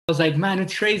was like, man,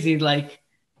 it's crazy. Like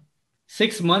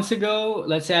 6 months ago,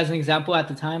 let's say as an example, at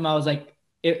the time, I was like,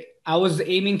 I was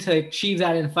aiming to achieve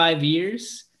that in 5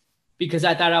 years because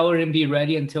I thought I wouldn't be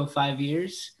ready until 5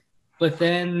 years. But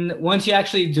then once you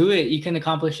actually do it, you can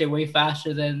accomplish it way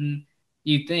faster than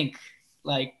you think.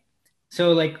 Like,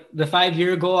 so like the 5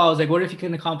 year goal, I was like, what if you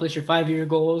can accomplish your 5 year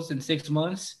goals in 6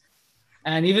 months?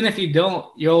 And even if you don't,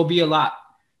 you'll be a lot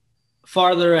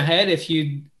farther ahead if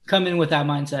you come in with that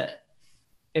mindset.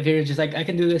 If you're just like, I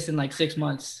can do this in like 6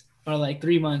 months or like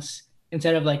 3 months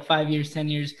instead of like 5 years, 10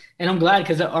 years. And I'm glad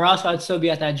because, or else I'd still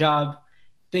be at that job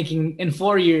thinking in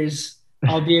 4 years,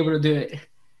 I'll be able to do it.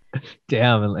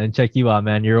 Damn, and check you out,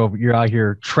 man. You're out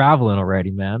here traveling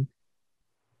already, man.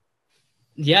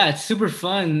 Yeah, it's super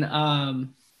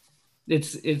fun.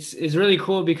 It's really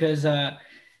cool because I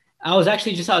was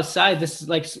actually just outside this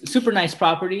like super nice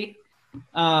property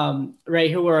right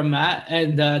here where I'm at,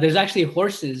 and there's actually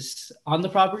horses on the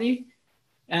property.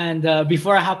 And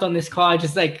before I hopped on this call, I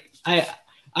just like I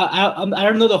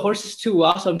don't know the horses too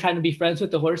well, so I'm trying to be friends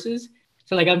with the horses.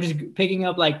 So like I'm just picking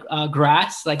up like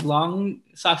grass, like long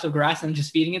stalks of grass, and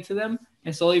just feeding it to them,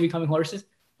 and slowly becoming horses,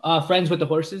 friends with the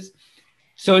horses.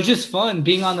 So it's just fun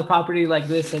being on the property like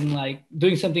this and like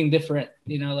doing something different.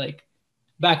 Like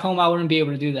back home I wouldn't be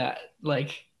able to do that.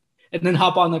 Like, and then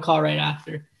hop on the call right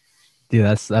after. Dude,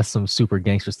 that's some super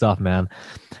gangster stuff, man.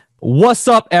 What's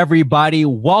up, everybody?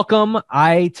 Welcome.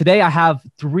 Today I have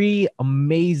three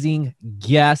amazing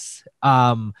guests.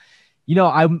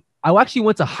 I actually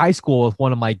went to high school with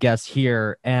one of my guests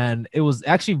here, and it was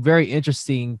actually very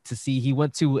interesting to see. He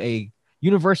went to a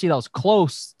university that was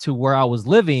close to where I was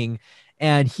living,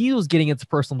 and he was getting into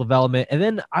personal development. And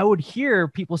then I would hear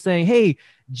people saying, "Hey,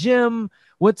 Jim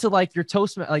went to like your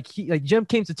Jim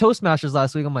came to Toastmasters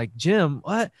last week." I'm like, "Jim,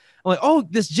 what?" I'm like, "Oh,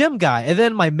 this Jim guy." And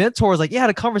then my mentor was like, "Yeah, I had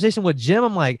a conversation with Jim."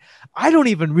 I'm like, "I don't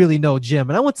even really know Jim,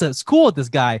 and I went to school with this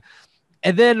guy."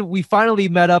 And then we finally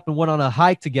met up and went on a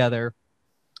hike together.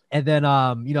 And then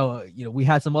we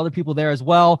had some other people there as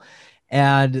well.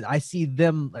 And I see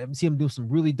him do some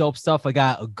really dope stuff. I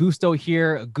got Augusto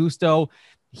here. Augusto,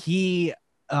 he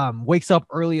wakes up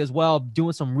early as well,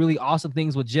 doing some really awesome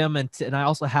things with Jim. And I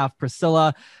also have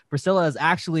Priscilla. Priscilla is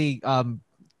actually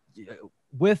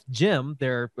with Jim.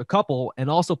 They're a couple, and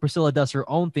also Priscilla does her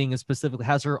own thing and specifically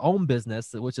has her own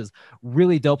business, which is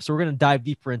really dope. So we're going to dive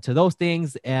deeper into those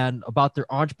things and about their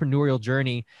entrepreneurial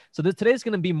journey. So today's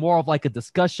going to be more of like a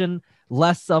discussion,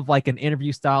 less of like an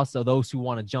interview style. So those who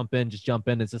want to jump in, just jump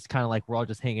in. It's just kind of like we're all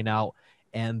just hanging out,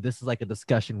 and this is like a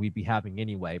discussion we'd be having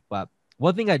anyway. But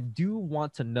one thing I do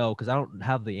want to know, because I don't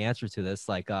have the answer to this,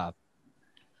 like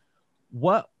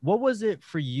what was it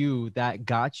for you that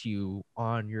got you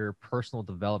on your personal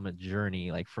development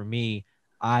journey? Like for me,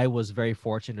 I was very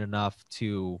fortunate enough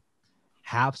to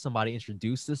have somebody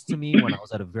introduce this to me when I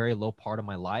was at a very low part of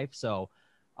my life. So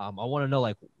I want to know,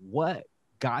 like, what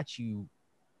got you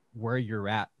where you're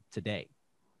at today?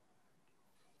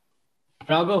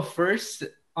 But I'll go first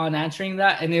on answering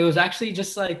that. And it was actually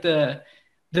just like the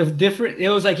different, it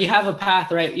was like you have a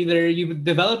path, right? Either you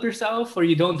develop yourself or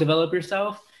you don't develop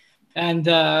yourself. And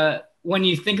when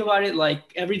you think about it, like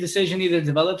every decision either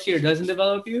develops you or doesn't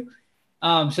develop you.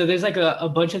 So there's like a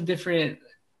bunch of different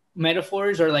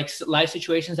metaphors or like life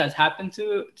situations that's happened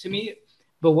to me.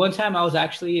 But one time I was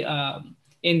actually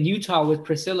in Utah with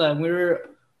Priscilla, and we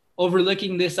were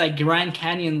overlooking this like Grand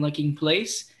Canyon looking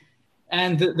place.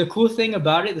 And the cool thing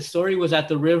about it, the story was that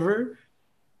the river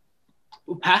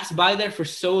passed by there for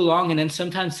so long, and then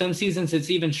sometimes some seasons it's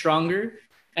even stronger,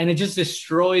 and it just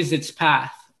destroys its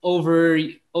path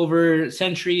over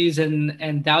centuries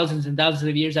and thousands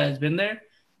of years that it's been there.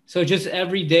 So just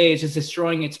every day it's just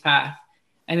destroying its path,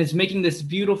 and it's making this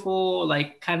beautiful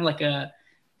like kind of like a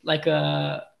like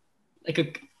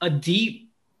a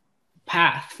deep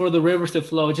path for the rivers to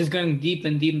flow. It's just going deep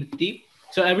and deep and deep.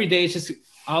 So every day it's just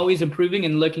always improving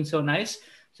and looking so nice.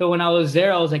 So when I was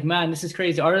there, I was like, man, this is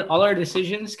crazy. All our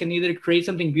decisions can either create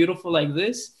something beautiful like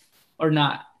this or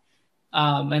not.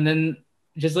 And then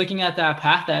just looking at that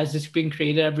path that has just been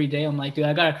created every day, I'm like, dude,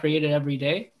 I gotta create it every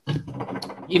day.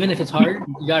 Even if it's hard,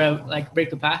 you gotta like break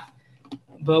the path.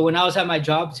 But when I was at my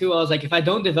job too, I was like, if I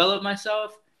don't develop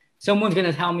myself, someone's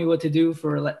gonna tell me what to do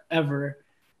forever,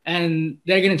 and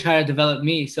they're gonna try to develop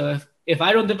me. So if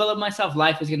I don't develop myself,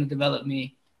 life is gonna develop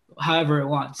me, however it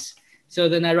wants. So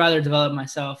then I'd rather develop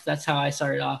myself. That's how I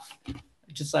started off.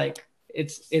 Just like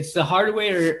it's the hard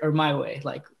way or my way.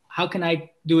 Like how can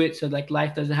I do it so like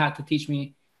life doesn't have to teach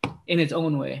me in its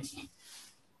own way.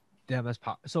 Damn,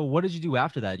 so what did you do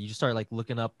after that? You just started like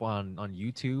looking up on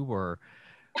YouTube, or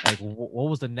like what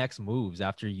was the next moves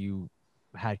after you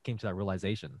had came to that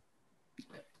realization?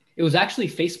 it was actually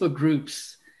Facebook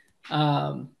groups.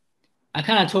 Um, I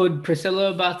kind of told Priscilla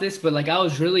about this, but like I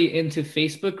was really into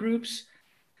Facebook groups,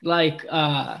 like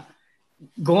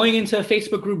going into a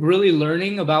Facebook group, really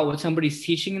learning about what somebody's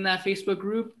teaching in that Facebook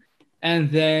group, and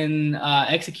then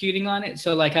executing on it.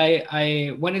 So like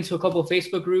I went into a couple of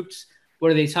Facebook groups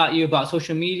where they taught you about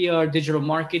social media or digital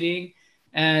marketing.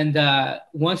 And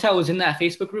once I was in that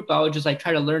Facebook group, I would just like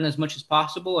try to learn as much as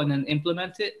possible and then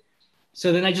implement it.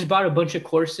 So then I just bought a bunch of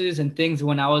courses and things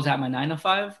when I was at my 9 to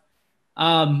 5.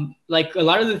 Like a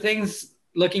lot of the things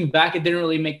looking back, it didn't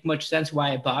really make much sense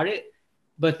why I bought it.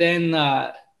 But then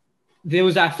there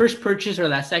was that first purchase or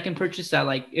that second purchase that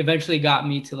like eventually got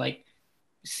me to like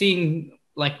seeing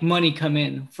like money come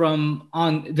in from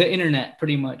on the internet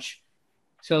pretty much.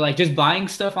 So like just buying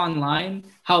stuff online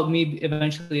helped me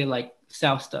eventually like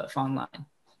sell stuff online.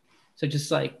 So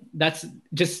just like that's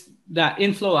just that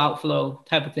inflow outflow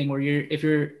type of thing where if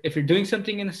you're doing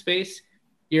something in a space,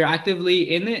 you're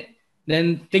actively in it,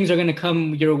 then things are going to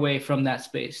come your way from that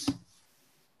space.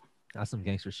 That's some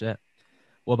gangster shit.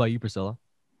 What about you, Priscilla?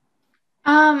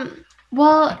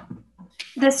 Well,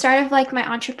 the start of like my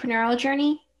entrepreneurial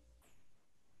journey.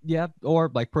 Yeah, or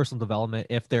like personal development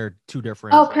if they're two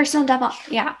different. Oh, personal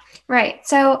development. Yeah, right.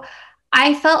 So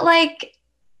I felt like,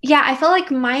 yeah, I felt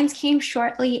like mine came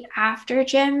shortly after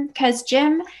Jim, because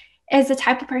Jim is the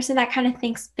type of person that kind of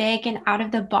thinks big and out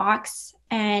of the box.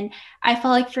 And I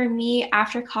felt like for me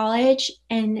after college,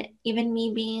 and even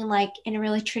me being like in a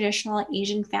really traditional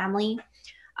Asian family,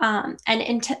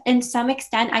 and in some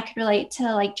extent, I could relate to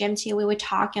like Jim too. We would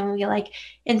talk and we like,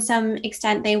 in some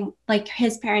extent, they like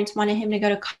his parents wanted him to go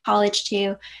to college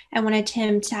too, and wanted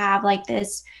him to have like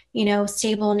this,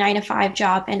 stable 9 to 5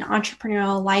 job. And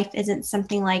entrepreneurial life isn't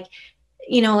something like,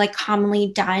 like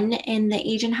commonly done in the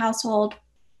Asian household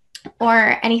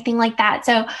or anything like that.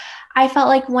 So I felt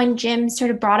like when Jim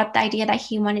sort of brought up the idea that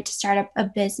he wanted to start up a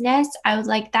business, I was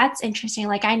like, that's interesting.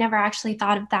 Like I never actually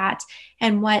thought of that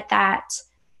and what that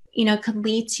could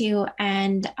lead to.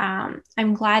 And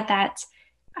I'm glad that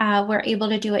we're able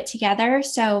to do it together.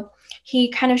 So he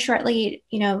kind of shortly,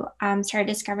 started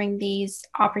discovering these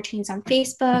opportunities on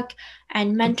Facebook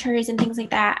and mentors and things like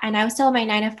that. And I was still at my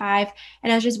 9 to 5,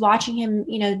 and I was just watching him,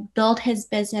 build his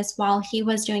business while he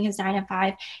was doing his 9 to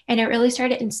 5. And it really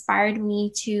started inspired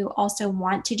me to also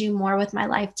want to do more with my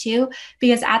life too,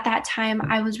 because at that time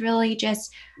I was really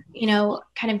just,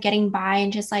 kind of getting by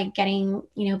and just like getting,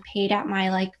 paid at my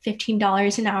like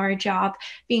 $15 an hour job,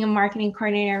 being a marketing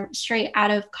coordinator straight out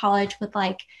of college with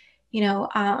like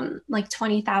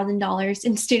 $20,000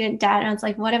 in student debt. And I was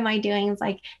like, what am I doing? It's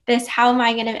like this, how am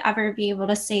I going to ever be able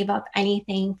to save up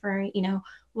anything for,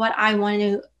 what I want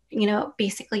to,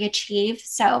 basically achieve.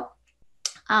 So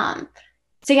I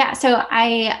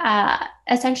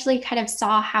essentially kind of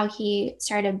saw how he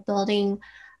started building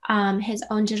his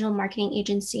own digital marketing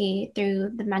agency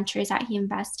through the mentors that he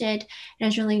invested. And I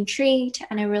was really intrigued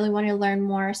and I really wanted to learn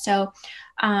more. So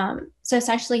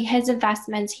essentially his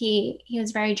investments, he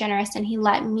was very generous, and he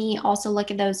let me also look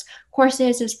at those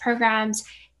courses, those programs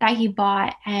that he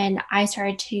bought. And I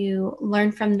started to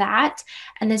learn from that,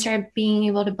 and then started being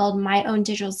able to build my own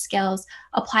digital skills,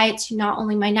 apply it to not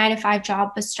only my 9 to 5 job,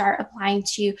 but start applying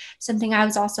to something I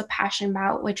was also passionate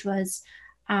about, which was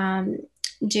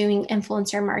doing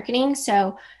influencer marketing.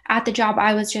 So at the job,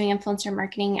 I was doing influencer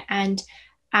marketing, and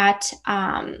at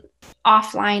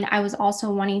offline, I was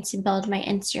also wanting to build my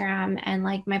Instagram and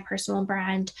like my personal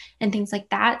brand and things like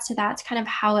that. So that's kind of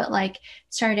how it like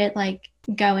started like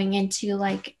going into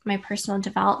like my personal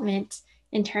development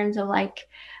in terms of like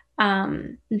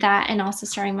that, and also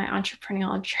starting my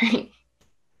entrepreneurial journey.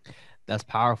 That's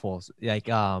powerful. Like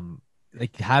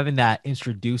having that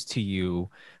introduced to you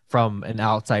from an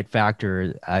outside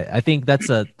factor. I think it's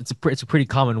a pretty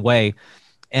common way.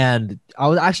 And I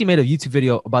was actually made a YouTube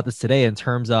video about this today in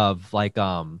terms of like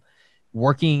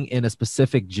working in a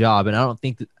specific job. And I don't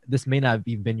think that this may not have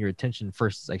even been your intention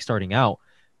first, like starting out,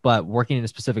 but working in a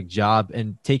specific job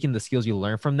and taking the skills you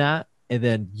learn from that and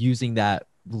then using that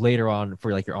later on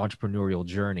for like your entrepreneurial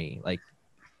journey. Like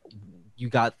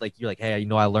you're like, hey,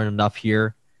 I learned enough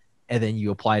here. And then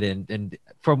you applied it. And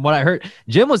from what I heard,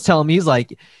 Jim was telling me, he's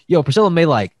like, yo, Priscilla made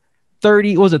like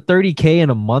 30K in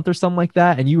a month or something like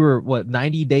that. And you were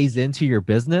 90 days into your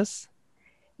business?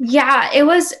 Yeah, it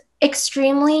was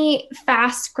extremely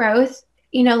fast growth,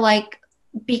 like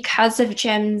because of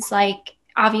Jim's, like,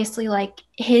 obviously like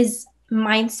his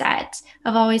mindset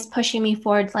of always pushing me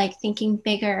forward, like thinking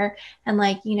bigger and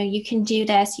like, you can do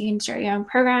this, you can start your own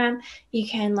program, you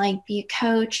can like be a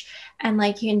coach, and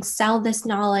like you can sell this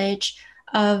knowledge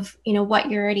of, what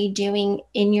you're already doing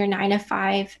in your 9 to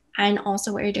 5 and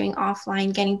also what you're doing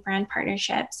offline, getting brand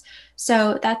partnerships.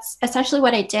 So that's essentially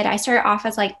what I did. I started off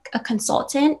as like a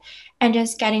consultant and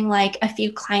just getting like a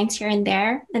few clients here and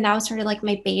there. And that was sort of like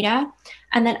my beta.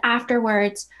 And then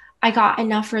afterwards, I got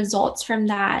enough results from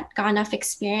that, got enough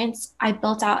experience. I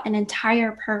built out an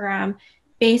entire program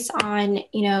based on,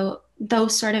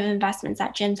 those sort of investments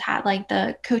that Jim's had, like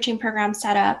the coaching program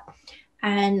set up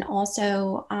and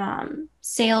also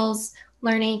sales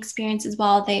learning experience as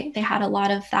well. They had a lot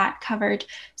of that covered.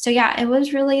 So yeah, it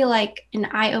was really like an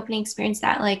eye-opening experience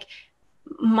that like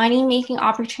money making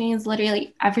opportunities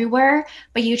literally everywhere,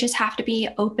 but you just have to be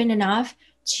open enough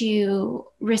to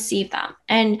receive them.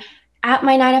 And at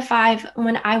my 9 to 5,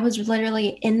 when I was literally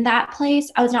in that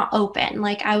place, I was not open.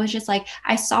 Like I was just like,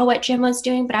 I saw what Jim was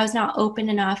doing, but I was not open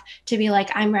enough to be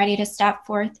like, I'm ready to step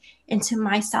forth into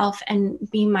myself and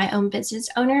be my own business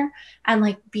owner and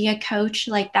like be a coach.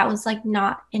 Like that was like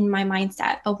not in my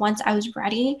mindset. But once I was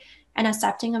ready and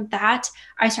accepting of that,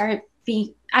 I started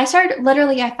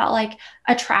literally, I felt like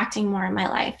attracting more in my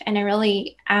life. And I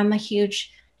really am a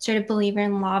huge sort of believer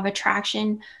in law of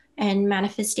attraction and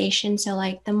manifestation. So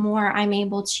like the more I'm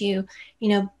able to,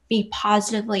 be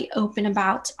positively open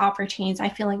about opportunities, I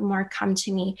feel like more come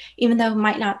to me, even though it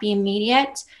might not be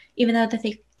immediate, even though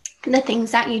the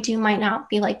things that you do might not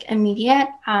be like immediate.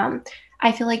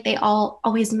 I feel like they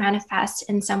always manifest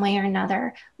in some way or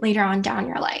another later on down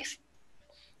your life.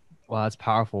 Wow, that's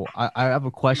powerful. I have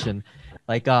a question.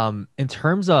 Like, in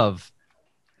terms of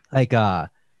like,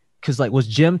 because like was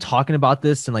Jim talking about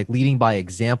this and like leading by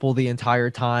example the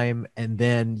entire time, and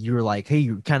then you were like, hey,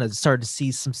 you kind of started to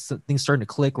see some things starting to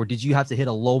click, or did you have to hit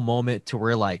a low moment to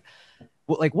where like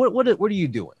what are you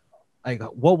doing? Like,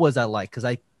 what was that like? Because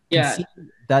I can see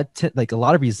that like a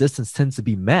lot of resistance tends to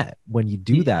be met when you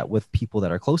do that with people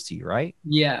that are close to you, right?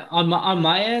 Yeah, on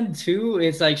my end too,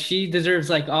 it's like she deserves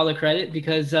like all the credit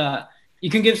because you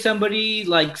can give somebody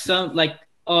like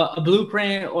a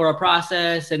blueprint or a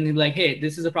process and be like, hey,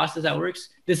 this is a process that works.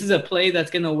 This is a play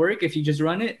that's gonna work if you just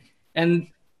run it. And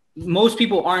most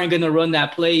people aren't gonna run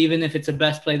that play, even if it's the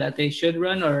best play that they should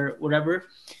run or whatever.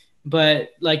 But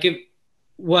like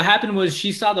what happened was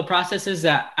she saw the processes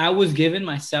that I was given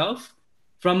myself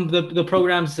from the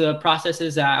programs, the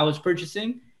processes that I was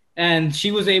purchasing. And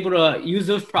she was able to use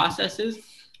those processes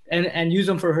and use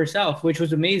them for herself, which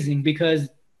was amazing because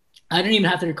I didn't even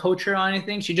have to coach her on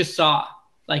anything. She just saw,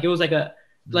 like, it was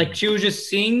like she was just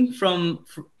seeing from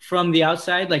the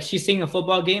outside. Like she's seeing a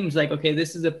football game. It's like, okay,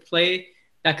 this is a play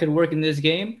that could work in this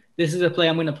game. This is a play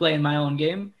I'm going to play in my own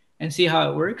game and see how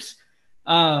it works.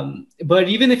 But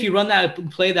even if you run that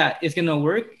play that is going to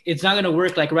work, it's not going to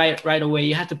work like right away.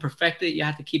 You have to perfect it. You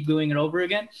have to keep doing it over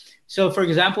again. So for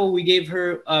example, we gave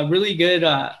her a really good,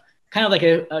 kind of like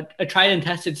a tried and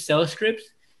tested sales script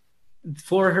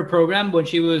for her program when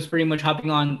she was pretty much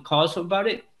hopping on calls about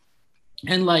it.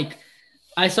 And like,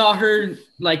 I saw her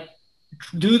like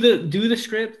do the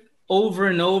script over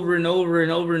and over and over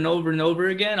and over and over and over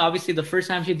again. Obviously the first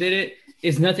time she did it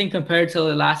is nothing compared to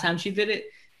the last time she did it.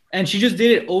 And she just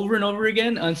did it over and over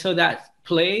again until that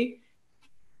play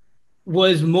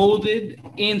was molded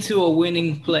into a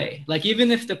winning play. Like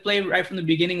even if the play right from the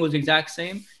beginning was exact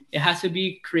same, it has to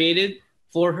be created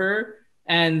for her.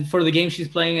 And for the game she's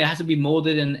playing, it has to be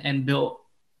molded and built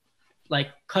like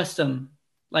custom.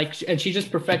 And she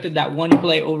just perfected that one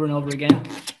play over and over again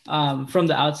from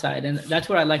the outside. And that's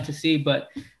what I like to see. But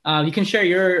you can share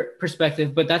your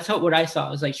perspective, but that's what I saw.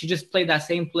 It was like she just played that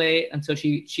same play until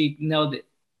she nailed it.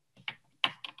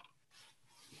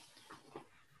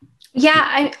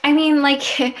 Yeah, I mean, like,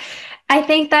 I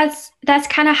think that's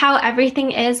kind of how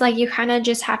everything is. Like, you kind of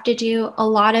just have to do a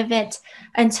lot of it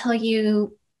until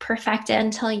you perfect it,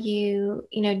 until you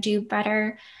do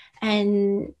better,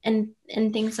 and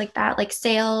things like that, like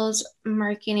sales,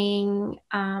 marketing,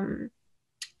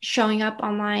 showing up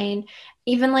online,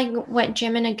 even like what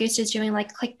Jim and Augusta is doing,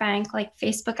 like ClickBank, like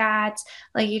Facebook ads.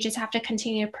 Like, you just have to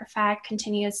continue to perfect,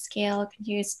 continue to scale,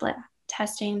 continue to split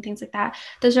testing, things like that.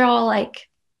 Those are all like,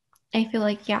 I feel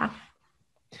like, yeah.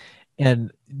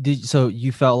 And so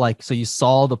you felt like, so you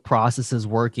saw the processes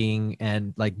working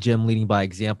and like Jim leading by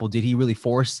example, did he really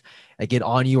force like it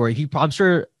on you? Or I'm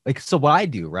sure, like, so what I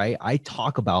do, right? I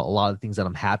talk about a lot of things that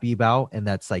I'm happy about and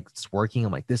that's like, it's working.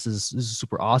 I'm like, this is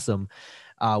super awesome,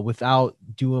 without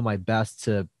doing my best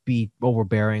to be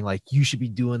overbearing. Like, you should be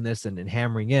doing this and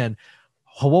hammering in.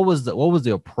 What was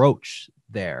the approach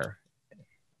there?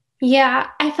 Yeah,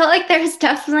 I felt like there's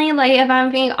definitely, like, if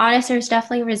I'm being honest, there's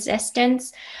definitely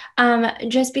resistance,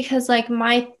 just because like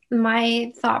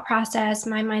my thought process,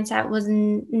 my mindset was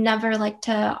never like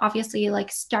to obviously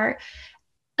like start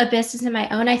a business of my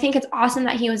own. I think it's awesome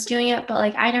that he was doing it, but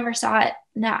like I never saw it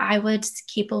that I was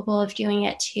capable of doing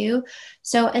it too.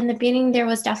 So in the beginning, there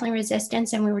was definitely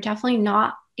resistance, and we were definitely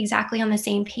not exactly on the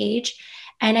same page.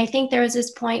 And I think there was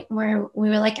this point where we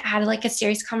were like had like a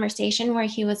serious conversation where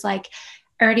he was like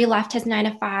already left his 9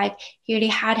 to 5. He already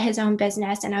had his own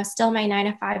business, and I was still my 9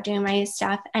 to 5 doing my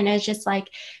stuff. And it's just like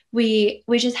we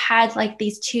just had like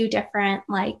these two different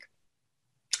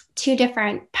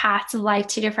paths of life,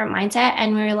 two different mindset.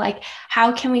 And we were like,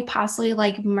 how can we possibly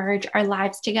like merge our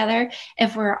lives together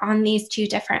if we're on these two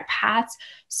different paths?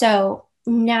 So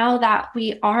now that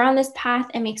we are on this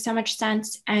path, it makes so much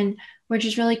sense. And we're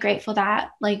just really grateful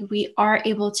that like we are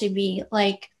able to be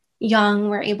like young,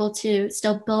 we're able to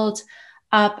still build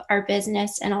up our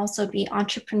business and also be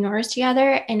entrepreneurs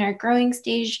together in our growing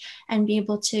stage and be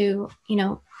able to,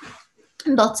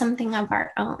 build something of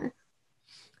our own.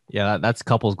 Yeah, that's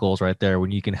couples goals right there.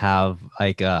 When you can have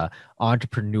like a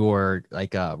entrepreneur,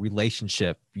 like a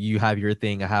relationship, you have your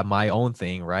thing, I have my own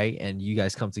thing, right? And you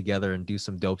guys come together and do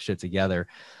some dope shit together.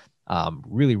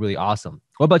 Really, really awesome.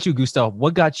 What about you, Gustav?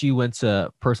 What got you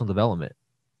into personal development?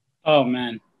 Oh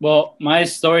man. Well, my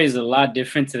story is a lot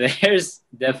different to theirs.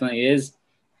 Definitely is.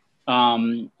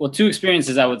 Well, two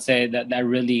experiences I would say that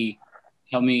really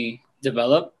helped me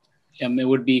develop. It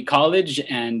would be college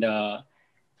and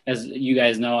as you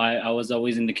guys know, I was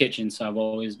always in the kitchen, so I've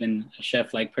always been a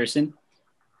chef-like person.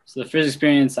 So the first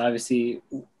experience, obviously,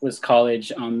 was college.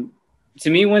 To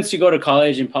me, once you go to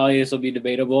college, and probably this will be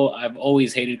debatable, I've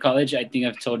always hated college. I think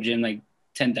I've told Jim like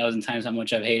 10,000 times how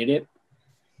much I've hated it,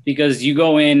 because you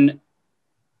go in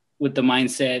with the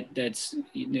mindset that's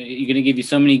you're going to give you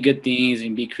so many good things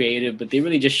and be creative, but they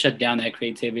really just shut down that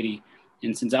creativity.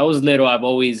 And since I was little,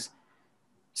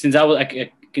 since I was like,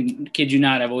 I kid you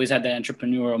not, I've always had that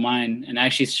entrepreneurial mind. And I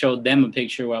actually showed them a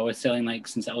picture where I was selling, like,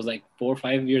 since I was like 4 or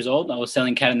 5 years old, I was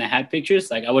selling Cat in the Hat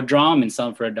pictures. Like I would draw them and sell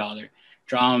them for $1.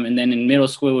 Draw them. And then in middle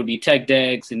school, it would be tech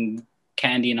decks and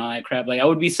candy and all that crap. Like I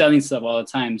would be selling stuff all the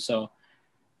time. So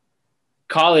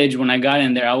college, when I got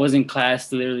in there, I was in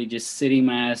class, literally just sitting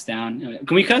my ass down.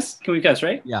 Can we cuss? Can we cuss,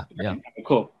 right? Yeah. Yeah. Okay,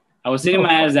 cool. I was sitting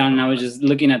my ass down and I was just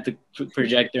looking at the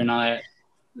projector and all that,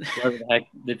 whatever the heck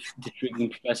the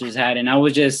freaking professors had. And I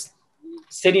was just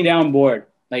sitting down bored.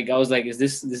 Like I was like, is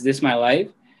this my life?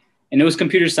 And it was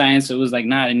computer science. So it was like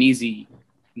not an easy,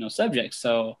 subject.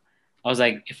 So I was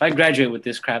like, if I graduate with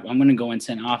this crap, I'm going to go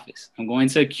into an office. I'm going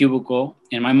to a cubicle.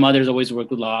 And my mother's always worked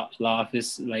with law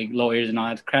office, like lawyers and all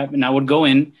that crap. And I would go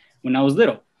in when I was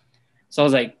little. So I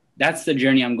was like, that's the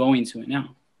journey I'm going to it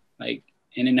now. Like,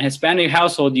 and in a Hispanic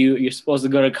household, you're supposed to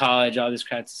go to college, all this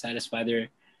crap to satisfy their,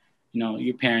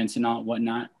 your parents and all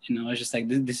whatnot. I was just like,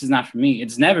 this is not for me.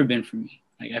 It's never been for me.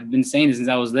 Like I've been saying this since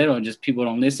I was little, just people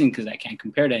don't listen because I can't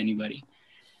compare to anybody.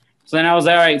 So then I was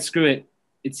like, all right, screw it.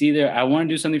 It's either I want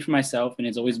to do something for myself, and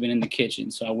it's always been in the kitchen.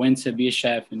 So I went to be a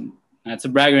chef, and not to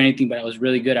brag or anything, but I was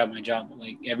really good at my job.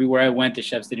 Like everywhere I went, the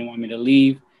chefs didn't want me to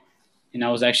leave. And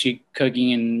I was actually cooking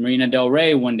in Marina Del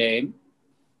Rey one day,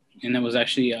 and it was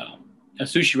actually a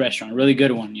sushi restaurant, a really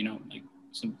good one. Like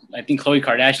I think Khloe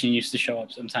Kardashian used to show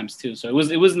up sometimes too. So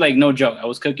it was like no joke. I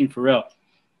was cooking for real.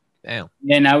 Damn.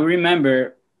 And I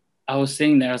remember I was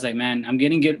sitting there. I was like, man, I'm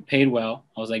getting paid well.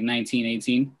 I was like 19,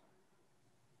 18.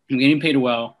 I'm getting paid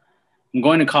well. I'm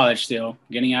going to college still,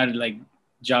 getting out of like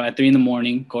job at 3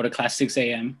 a.m, go to class 6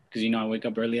 a.m. because, I wake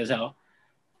up early as hell,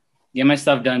 get my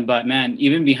stuff done. But man,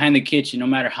 even behind the kitchen, no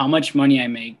matter how much money I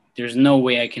make, there's no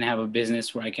way I can have a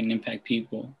business where I can impact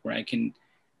people, where I can,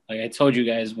 like I told you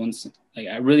guys once, like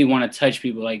I really want to touch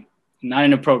people, like not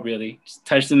inappropriately, just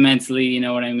touch them mentally. You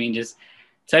know what I mean? Just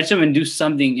touch them and do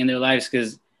something in their lives.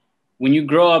 Because when you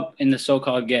grow up in the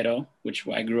so-called ghetto, which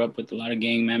I grew up with a lot of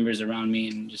gang members around me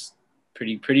and just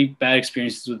pretty bad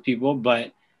experiences with people,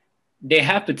 but they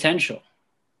have potential.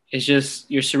 It's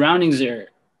just your surroundings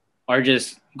are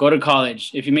just go to college.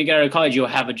 If you make it out of college, you'll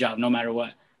have a job no matter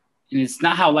what. And it's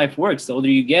not how life works. The older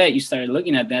you get, you start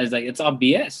looking at that as like, it's all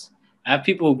BS. I have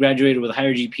people who graduated with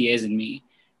higher GPAs than me,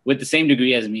 with the same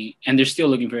degree as me, and they're still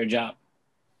looking for a job.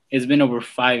 It's been over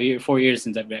 4 years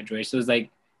since I graduated. So it's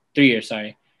like 3 years,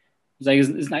 sorry. It's like,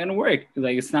 it's not going to work.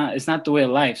 Like, it's not the way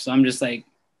of life. So I'm just like,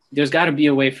 there's got to be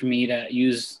a way for me to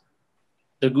use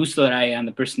the gusto that I am,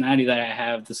 the personality that I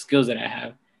have, the skills that I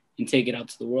have, and take it out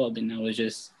to the world. And I was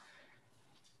just,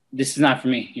 this is not for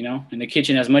me, in the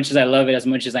kitchen, as much as I love it, as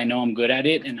much as I know I'm good at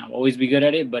it and I'll always be good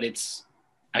at it, but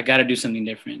I got to do something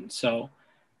different. So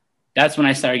that's when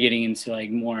I started getting into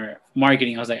like more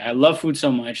marketing. I was like, I love food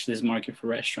so much, this market for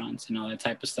restaurants and all that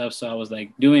type of stuff. So I was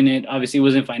like doing it. Obviously it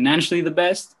wasn't financially the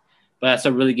best, but that's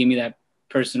what really gave me that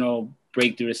personal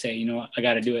breakthrough to say, I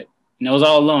got to do it. And I was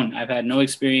all alone. I've had no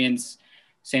experience,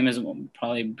 same as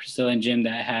probably Priscilla and Jim,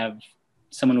 that have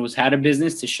someone who's had a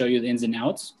business to show you the ins and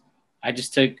outs. I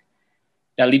just took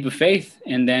that leap of faith.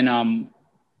 And then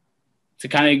to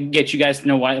kind of get you guys to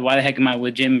know why the heck am I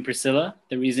with Jim and Priscilla?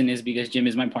 The reason is because Jim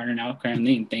is my partner now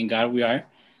currently, and thank God we are.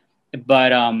 But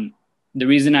the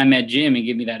reason I met Jim and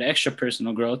gave me that extra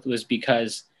personal growth was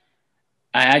because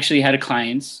I actually had a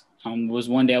client. Was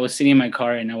one day I was sitting in my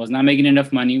car and I was not making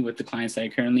enough money with the clients that I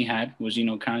currently had, was,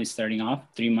 currently starting off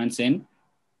 3 months in.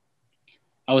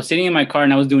 I was sitting in my car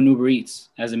and I was doing Uber Eats,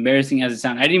 as embarrassing as it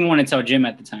sounded. I didn't even want to tell Jim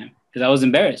at the time because I was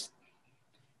embarrassed.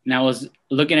 And I was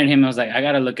looking at him. I was like, I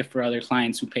got to look for other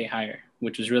clients who pay higher,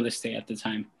 which was real estate at the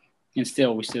time. And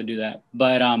we still do that.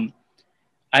 But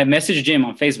I messaged Jim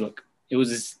on Facebook. It was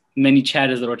this ManyChat,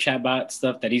 his little chatbot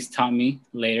stuff that he's taught me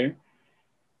later.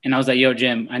 And I was like, yo,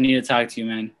 Jim, I need to talk to you,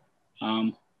 man.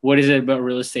 What is it about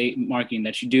real estate marketing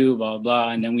that you do, blah, blah, blah.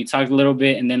 And then we talked a little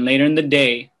bit. And then later in the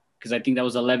day, because I think that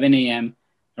was 11 a.m.,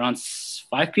 around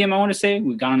 5 p.m., I want to say,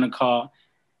 we got on a call.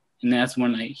 And that's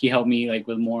when he helped me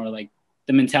with more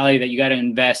the mentality that you got to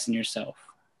invest in yourself.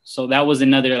 So that was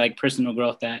another personal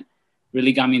growth that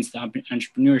really got me into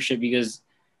entrepreneurship, because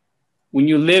when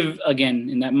you live again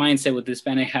in that mindset with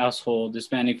Hispanic household,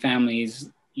 Hispanic families,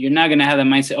 you're not going to have that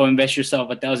mindset, invest yourself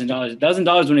 $1,000.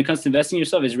 $1,000 when it comes to investing in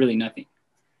yourself is really nothing.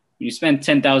 When you spend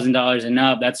 $10,000 and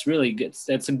up, that's really good.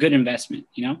 That's a good investment,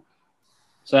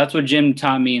 So that's what Jim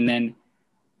taught me. And then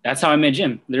that's how I met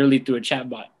Jim, literally through a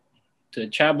chatbot. To a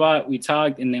chatbot, we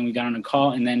talked, and then we got on a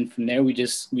call. And then from there, we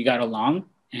got along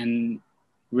and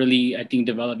really, I think,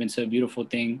 developed into a beautiful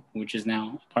thing, which is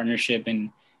now a partnership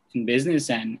in business.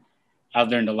 And I've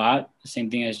learned a lot. The same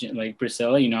thing as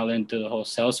Priscilla, I learned through the whole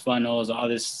sales funnels, all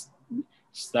this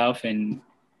stuff. And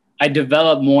I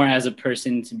developed more as a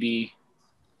person to be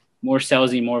more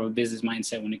salesy, more of a business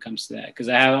mindset when it comes to that. Because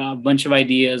I have a bunch of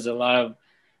ideas, a lot of,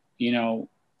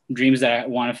 dreams that I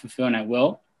want to fulfill, and I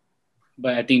will.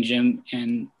 But I think Jim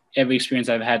and every experience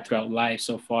I've had throughout life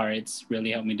so far, it's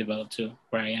really helped me develop to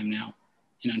where I am now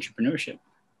in entrepreneurship.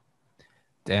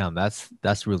 Damn,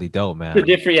 that's really dope, man.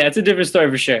 It's a different story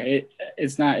for sure.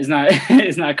 It's not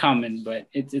it's not common, but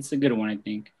it's a good one, I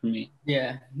think, for me.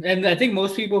 Yeah, and I think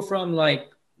most people from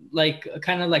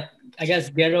kind of I guess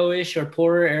ghetto-ish or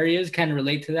poorer areas can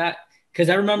relate to that, because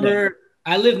I remember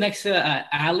I lived next to an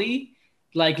alley,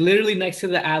 literally next to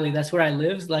the alley. That's where I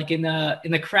lived, in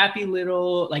a crappy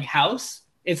little house.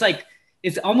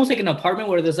 It's almost like an apartment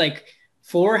where there's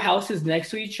 4 houses next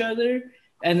to each other.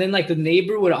 And then the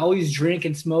neighbor would always drink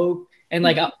and smoke. And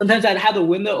sometimes I'd have the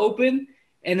window open,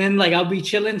 and then I'll be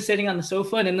chilling, sitting on the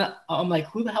sofa. And then I'm like,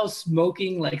 who the hell's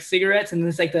smoking cigarettes? And then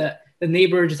it's the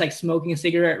neighbor just smoking a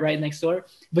cigarette right next door.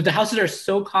 But the houses are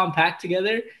so compact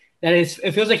together that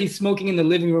it feels like he's smoking in the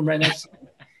living room right next to me.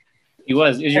 He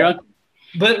was. Is your uncle?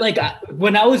 But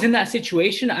when I was in that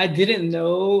situation, I didn't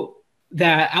know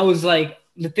that I was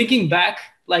thinking back,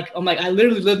 I'm I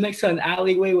literally lived next to an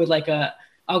alleyway with a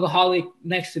alcoholic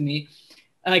next to me.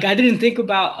 I didn't think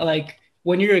about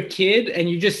when you're a kid and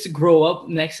you just grow up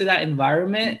next to that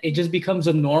environment, it just becomes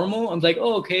a normal. I'm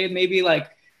oh, okay, maybe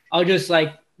I'll just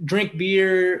drink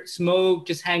beer, smoke,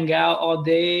 just hang out all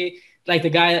day, the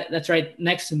guy that's right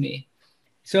next to me.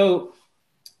 So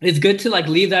it's good to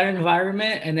leave that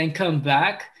environment and then come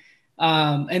back.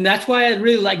 And that's why I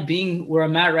really like being where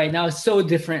I'm at right now. It's so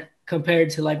different compared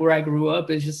to where I grew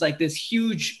up. It's just this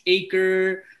huge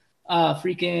acre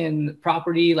freaking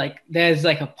property. There's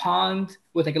a pond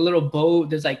with a little boat.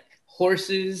 There's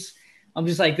horses. I'm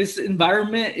just this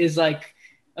environment is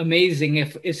amazing.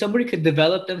 If somebody could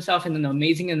develop themselves in an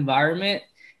amazing environment,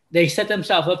 they set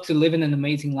themselves up to live in an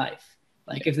amazing life.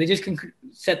 If they just can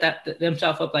set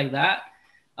themselves up like that.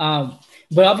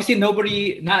 But obviously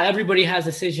not everybody has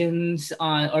decisions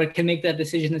on or can make that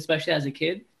decision, especially as a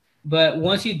kid. But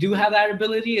once you do have that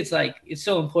ability, it's it's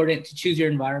so important to choose your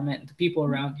environment, the people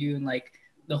around you, and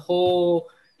the whole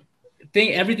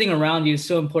thing, everything around you is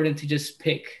so important to just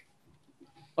pick,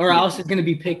 or else it's going to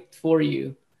be picked for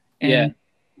you. And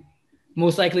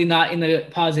most likely not in a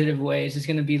positive way. It's just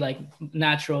going to be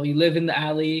natural. You live in the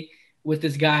alley with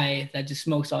this guy that just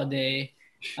smokes all day.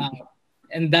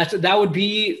 And that would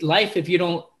be life if you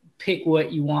don't pick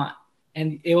what you want,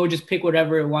 and it will just pick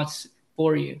whatever it wants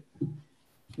for you.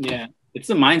 Yeah, it's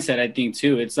the mindset, I think,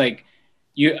 too. It's I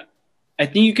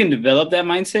think you can develop that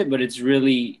mindset, but it's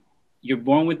really, you're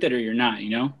born with it or you're not,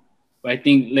 But I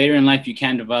think later in life you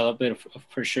can develop it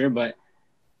for sure. But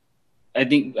I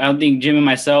don't think Jim and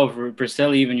myself, or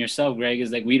Priscilla, even yourself, Greg,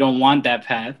 is we don't want that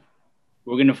path.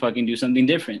 We're going to fucking do something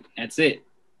different. That's it.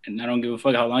 And I don't give a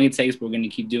fuck how long it takes. We're going to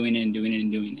keep doing it and doing it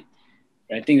and doing it.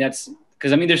 But I think that's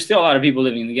because I mean, there's still a lot of people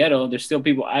living in the ghetto. There's still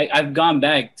people. I've gone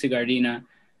back to Gardena,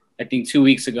 I think 2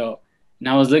 weeks ago, and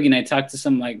I was looking. I talked to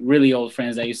some like really old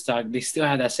friends that I used to talk. They still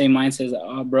have that same mindset. Like,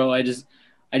 oh, bro, I just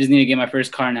need to get my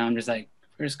first car now. I'm just like,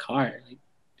 first car, like,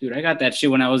 dude, I got that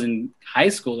shit when I was in high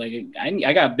school. Like,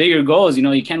 I got bigger goals. You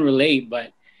know, you can relate,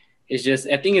 but it's just,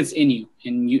 I think it's in you,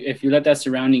 and if you let that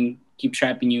surrounding keep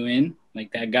trapping you in,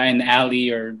 like that guy in the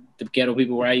alley or the ghetto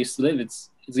people where I used to live, it's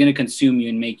gonna consume you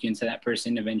and make you into that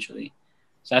person eventually.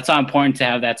 So that's how important to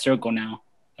have that circle now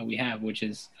that we have, which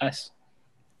is us.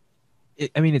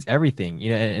 I mean, it's everything,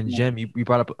 you know. And Jim, you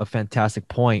brought up a fantastic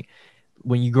point.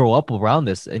 When you grow up around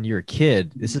this and you're a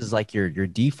kid, this is like your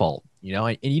default, you know,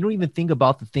 and you don't even think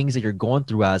about the things that you're going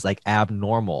through as like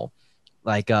abnormal.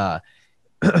 Like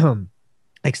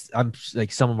like I'm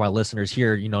like some of my listeners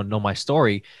here, you know my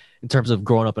story in terms of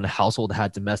growing up in a household that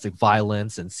had domestic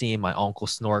violence and seeing my uncle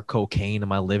snort cocaine in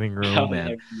my living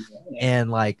room, and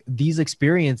like these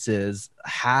experiences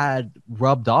had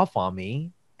rubbed off on me.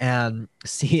 And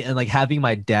like having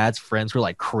my dad's friends who were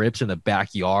like Crips in the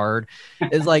backyard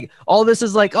is like, all this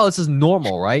is like, oh, this is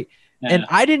normal, right? Yeah. And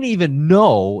I didn't even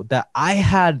know that I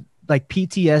had like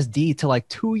PTSD till like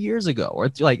 2 years ago,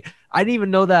 or like I didn't even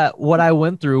know that what I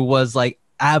went through was like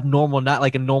abnormal, not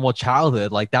like a normal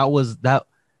childhood. Like that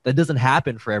doesn't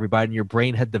happen for everybody, and your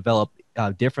brain had developed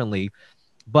differently.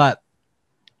 But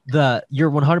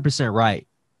you're 100% right.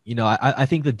 You know, I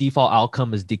think the default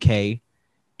outcome is decay.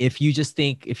 If you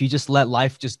just let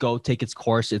life just go take its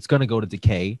course, it's gonna go to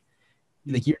decay.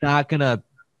 Like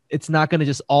it's not gonna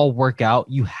just all work out.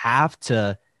 You have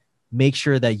to make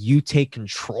sure that you take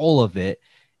control of it,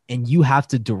 and you have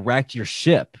to direct your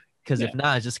ship. Because if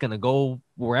not, it's just gonna go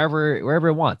wherever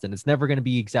it wants, and it's never gonna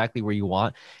be exactly where you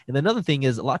want. And another thing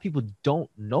is, a lot of people don't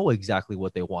know exactly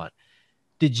what they want.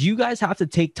 Did you guys have to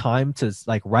take time to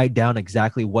like write down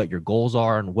exactly what your goals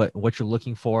are and what you're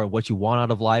looking for and what you want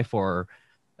out of life, or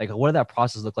like what did that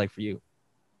process look like for you?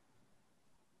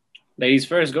 Ladies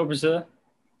first, go Priscilla.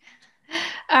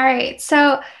 All right,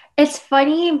 so it's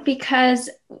funny because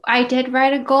I did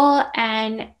write a goal,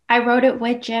 and I wrote it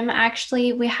with Jim.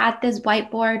 Actually, we had this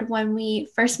whiteboard when we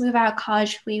first moved out of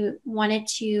college. We wanted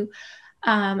to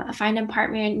find an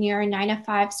apartment near a 9 to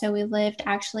 5. So we lived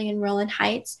actually in Rowland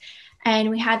Heights,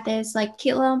 and we had this like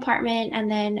cute little apartment.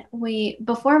 And then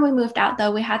before we moved out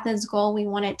though, we had this goal we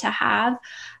wanted to have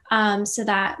so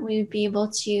that we would be able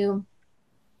to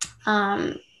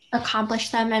accomplish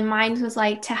them. And mine was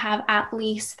like to have at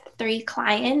least 3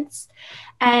 clients.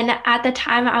 And at the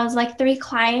time I was like, 3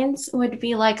 clients would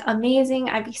be like amazing.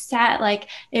 I'd be set. Like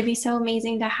it'd be so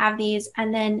amazing to have these.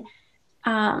 And then,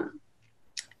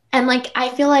 and like, I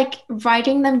feel like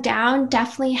writing them down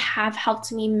definitely have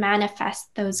helped me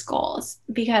manifest those goals,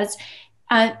 because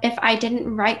if I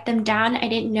didn't write them down, I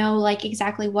didn't know like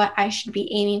exactly what I should be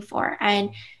aiming for. And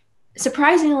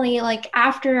surprisingly, like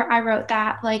after I wrote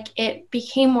that, like it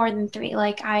became more than 3.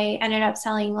 Like I ended up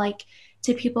selling like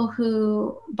to people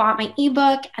who bought my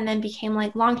ebook and then became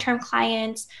like long-term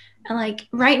clients. And like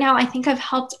right now, I think I've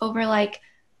helped over like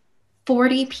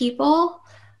 40 people,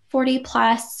 40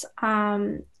 plus.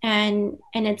 And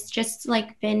it's just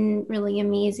like been really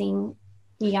amazing.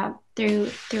 Yeah.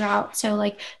 Throughout. So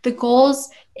like the goals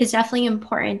is definitely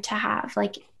important to have.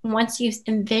 Like once you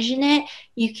envision it,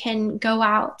 you can go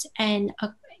out and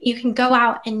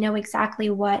know exactly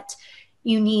what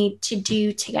you need to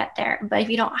do to get there. But if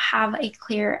you don't have a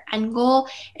clear end goal,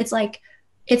 it's like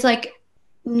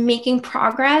making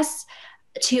progress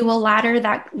to a ladder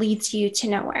that leads you to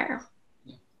nowhere.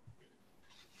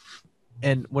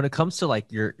 And when it comes to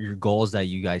like your goals that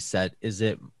you guys set, is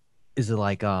it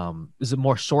like is it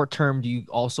more short term? Do you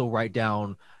also write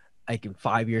down like in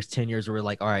 5 years, 10 years, where we're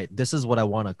like, all right, this is what I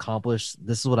want to accomplish,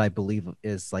 this is what I believe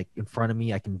is like in front of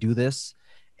me, I can do this,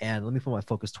 and let me put my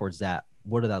focus towards that?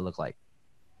 What did that look like?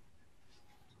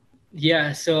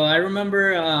 Yeah, so I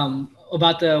remember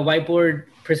about the whiteboard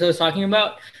Priscilla was talking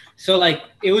about. So like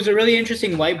it was a really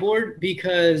interesting whiteboard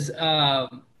because I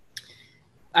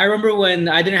remember when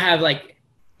I didn't have like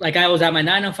I was at my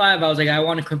 9 to 5, I was like, I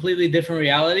want a completely different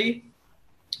reality.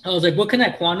 I was like, what can I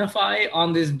quantify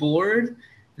on this board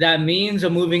that means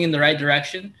I'm moving in the right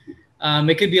direction?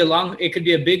 It could be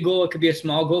a big goal, it could be a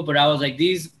small goal, but I was like,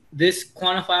 this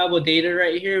quantifiable data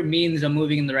right here means I'm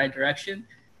moving in the right direction.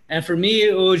 And for me,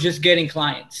 it was just getting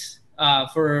clients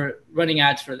for running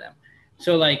ads for them.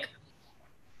 So like,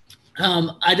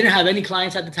 I didn't have any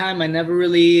clients at the time. I never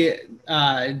really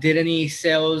did any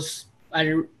sales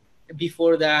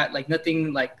before that, like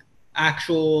nothing like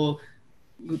actual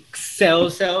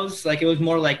sales. Like it was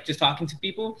more like just talking to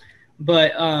people.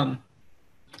 But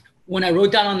when I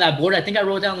wrote down on that board, I think I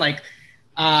wrote down like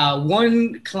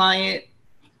one client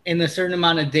in a certain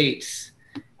amount of dates.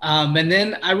 And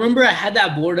then I remember I had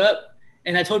that board up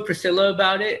and I told Priscilla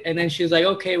about it. And then she was like,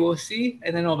 okay, we'll see.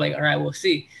 And then I was like, all right, we'll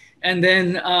see. And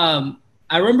then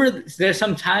I remember there's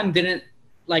some time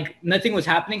nothing was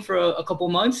happening for a couple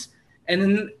months. And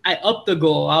then I upped the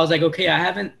goal. I was like, okay, I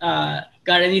haven't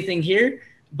got anything here,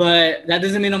 but that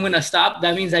doesn't mean I'm going to stop.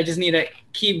 That means I just need to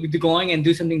keep going and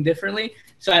do something differently.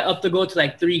 So I upped the goal to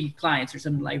like 3 clients or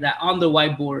something like that on the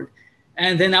whiteboard.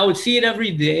 And then I would see it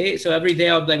every day. So every day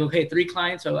I would be like, okay, 3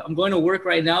 clients. So I'm going to work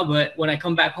right now, but when I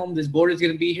come back home, this board is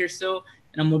going to be here still.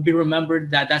 And I'm going to be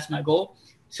remembered that that's my goal.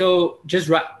 So just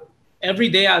every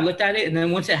day I looked at it. And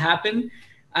then once it happened,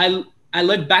 I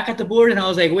looked back at the board and I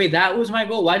was like, wait, that was my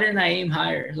goal. Why didn't I aim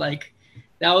higher? Like,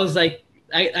 that was like,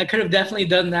 I could have definitely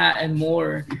done that and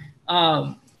more.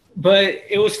 But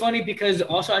it was funny because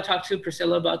also I talked to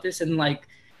Priscilla about this, and like,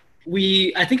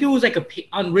 I think it was like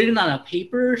written on a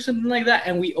paper or something like that.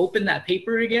 And we opened that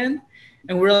paper again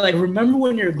and we're like, remember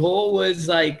when your goal was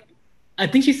like, I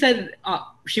think she said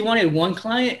she wanted 1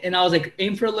 client, and I was like,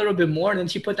 aim for a little bit more. And then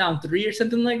she put down 3 or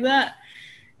something like that.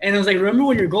 And I was like, remember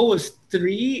when your goal was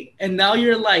 3 and now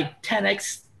you're like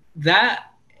 10x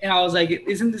that? And I was like,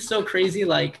 isn't this so crazy?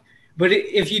 Like, but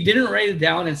if you didn't write it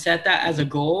down and set that as a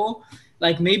goal,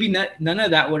 like maybe none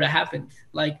of that would have happened.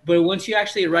 Like, but once you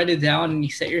actually write it down and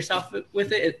you set yourself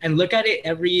with it and look at it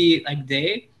every like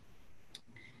day,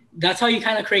 that's how you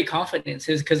kind of create confidence.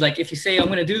 Is because like if you say I'm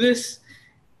gonna do this,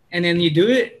 and then you do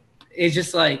it, it's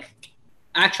just like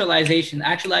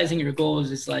actualizing your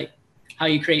goals is like how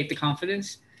you create the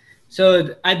confidence.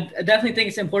 So I definitely think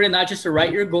it's important not just to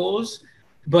write your goals,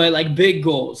 but like big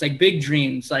goals, like big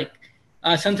dreams. Like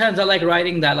sometimes I like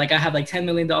writing that like I have like $10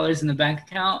 million in the bank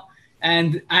account.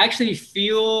 And I actually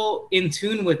feel in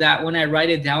tune with that when I write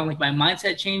it down. Like my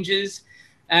mindset changes,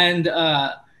 and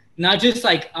not just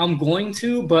like I'm going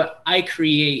to, but I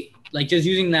create, like just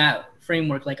using that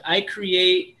framework. Like I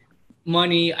create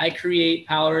money, I create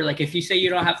power. Like if you say you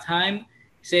don't have time,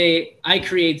 say I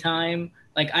create time.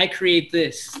 Like I create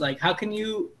this. Like how can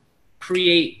you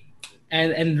create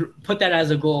and put that as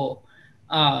a goal,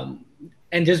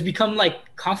 and just become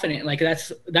like confident. Like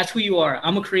that's who you are.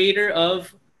 I'm a creator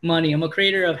of money. I'm a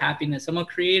creator of happiness. I'm a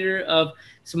creator of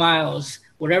smiles.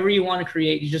 Whatever you want to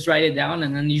create, you just write it down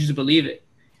and then you just believe it.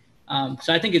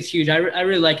 So I think it's huge. I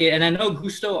really like it. And I know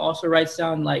Gusto also writes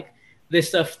down like this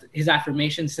stuff, his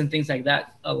affirmations and things like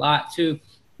that a lot too.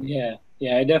 Yeah,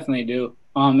 I definitely do.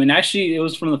 And actually it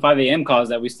was from the 5 a.m. calls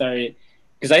that we started,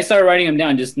 because I started writing them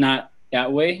down, just not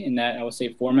that way, in that I would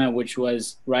say format, which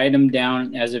was write them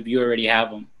down as if you already have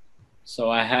them.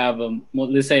 So I have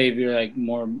let's say if you're like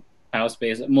more house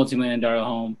based, multi-million-dollar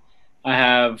home, I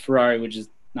have Ferrari, which is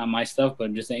not my stuff, but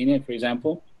I'm just saying it, for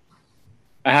example.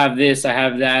 I have this, I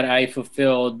have that, I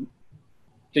fulfilled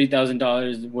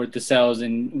 $3,000 worth of sales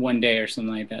in one day or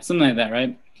something like that,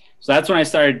 right? So that's when I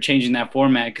started changing that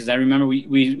format, because I remember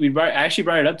I actually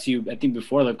brought it up to you, I think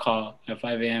before the call at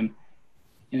 5 a.m.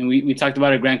 And we talked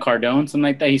about a Grant Cardone, something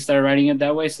like that. He started writing it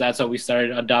that way. So that's how we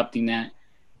started adopting that.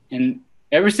 And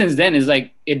ever since then, it's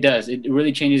like it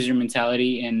really changes your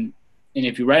mentality. And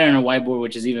if you write it on a whiteboard,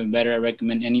 which is even better, I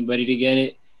recommend anybody to get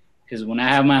it. Because when I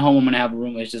have my home, I'm going to have a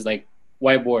room that's just like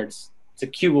whiteboards. It's a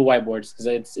cube of whiteboards,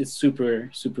 because it's super,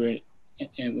 super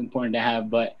important to have.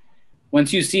 But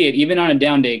once you see it, even on a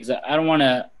down day, because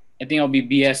I think I'll be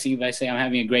BSing if I say I'm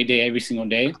having a great day every single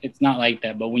day. It's not like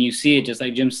that. But when you see it, just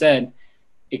like Jim said,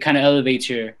 it kind of elevates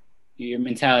your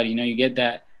mentality. You know, you get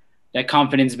that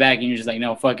confidence back, and you're just like,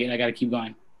 no, fuck it, I got to keep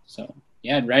going. So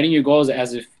yeah, writing your goals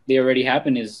as if they already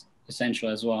happened is essential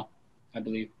as well, I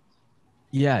believe.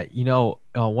 Yeah,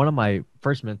 one of my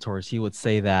first mentors, he would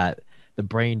say that the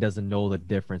brain doesn't know the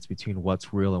difference between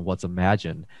what's real and what's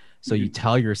imagined. So you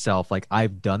tell yourself, like,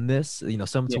 I've done this,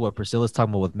 similar to what Priscilla's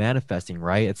talking about with manifesting,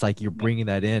 right? It's like you're bringing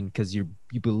that in because you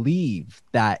believe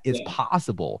that it's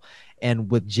possible.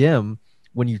 And with Jim,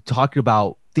 when you talk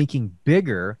about thinking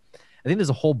bigger, I think there's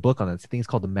a whole book on this. I think it's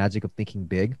called The Magic of Thinking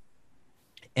Big.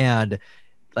 And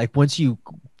like once you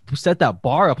set that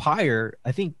bar up higher,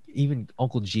 I think even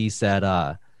Uncle G said,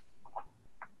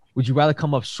 would you rather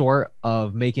come up short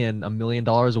of making $1 million,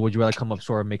 or would you rather come up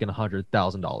short of making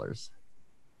 $100,000?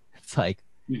 It's like,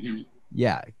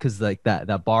 yeah, because like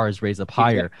that bar is raised up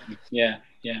higher. Yeah.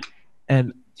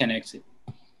 And 10x it.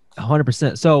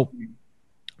 100%. So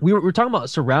we're talking about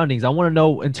surroundings. I want to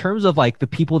know, in terms of like the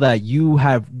people that you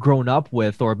have grown up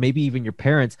with, or maybe even your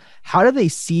parents, how do they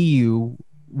see you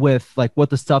with like what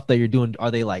the stuff that you're doing?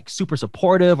 Are they like super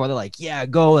supportive? Are they like, yeah,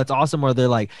 go, that's awesome? Or they're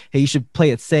like, hey, you should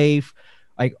play it safe?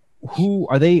 Like, who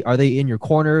are they? Are they in your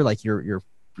corner? Like your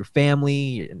your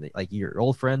family and like your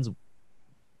old friends?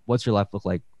 What's your life look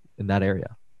like in that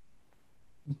area?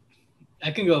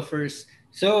 I can go first.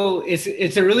 So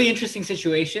it's a really interesting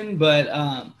situation, but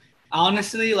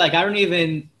honestly, like I don't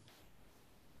even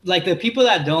like the people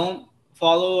that don't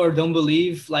follow or don't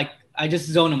believe. Like I just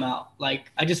zone them out.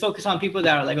 Like I just focus on people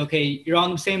that are like, okay, you're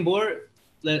on the same board.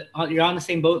 You're on the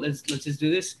same boat. Let's just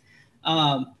do this.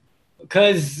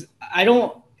 Because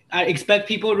I expect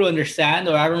people to understand,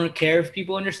 or I don't care if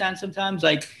people understand sometimes.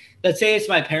 Like let's say it's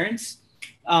my parents.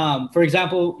 For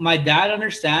example, my dad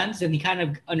understands, and he kind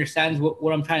of understands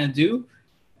what I'm trying to do.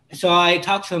 So I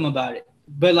talk to him about it.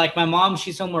 But like my mom,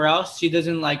 she's somewhere else. She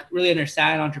doesn't like really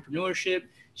understand entrepreneurship.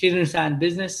 She doesn't understand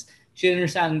business. She doesn't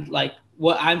understand like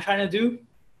what I'm trying to do.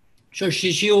 So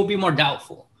she will be more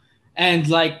doubtful. And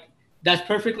like that's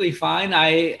perfectly fine.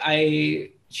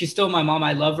 She's still my mom.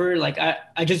 I love her. Like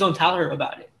I just don't tell her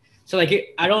about it. So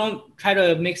like I don't try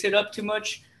to mix it up too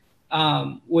much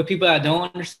with people that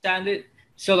don't understand it.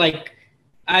 So like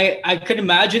I could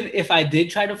imagine if I did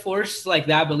try to force like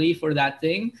that belief or that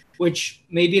thing, which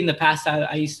maybe in the past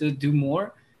I used to do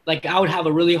more, like I would have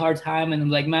a really hard time and I'm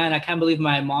like, man, I can't believe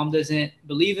my mom doesn't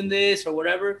believe in this or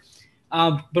whatever.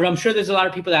 But I'm sure there's a lot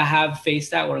of people that have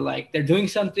faced that where like they're doing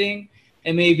something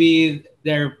and maybe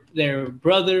their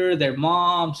brother, their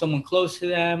mom, someone close to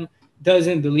them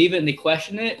doesn't believe it and they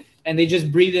question it and they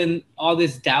just breathe in all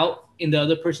this doubt in the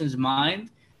other person's mind.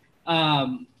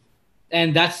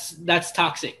 And that's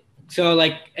toxic. So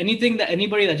like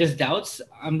anybody that just doubts,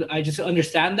 I just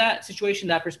understand that situation,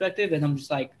 that perspective, and I'm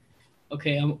just like,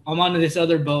 okay, I'm on this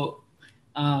other boat.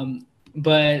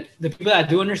 But the people that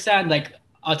do understand, like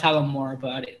I'll tell them more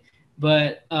about it.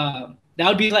 But that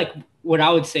would be like what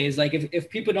I would say is like if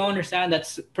people don't understand,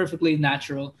 that's perfectly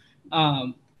natural.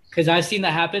 Because I've seen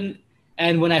that happen.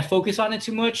 And when I focus on it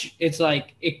too much, it's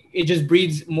like it just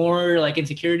breeds more like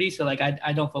insecurity. So like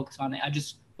I don't focus on it. I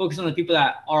just focus on the people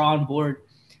that are on board.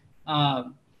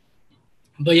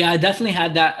 But yeah, I definitely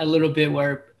had that a little bit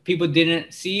where people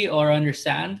didn't see or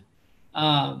understand.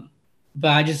 But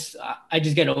I just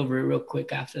get over it real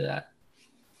quick after that.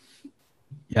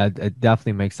 Yeah, it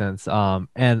definitely makes sense.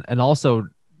 And also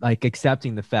like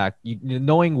accepting the fact,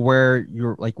 knowing where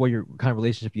you're like what your kind of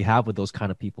relationship you have with those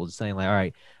kind of people, just saying like, all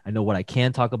right, I know what I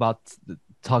can talk to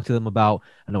them about.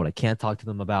 I know what I can't talk to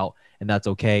them about, and that's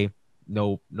okay.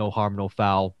 No harm, no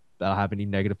foul. I don't have any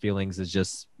negative feelings. It's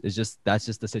just that's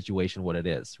just the situation, what it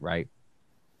is, right?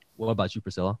 What about you,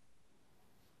 Priscilla?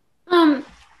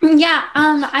 Yeah,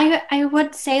 I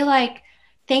would say like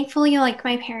thankfully like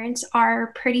my parents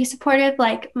are pretty supportive.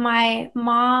 Like my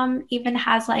mom even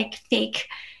has like fake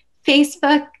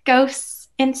Facebook ghosts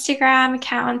Instagram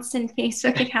accounts and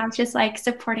Facebook accounts just like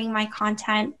supporting my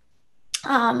content.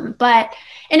 But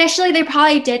initially they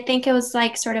probably did think it was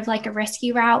like sort of like a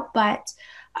risky route, but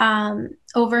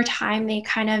over time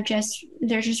they're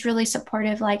just really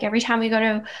supportive. Like every time we go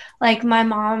to like my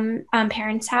mom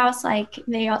parents' house, like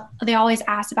they always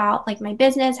ask about like my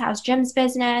business, how's Jim's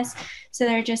business. So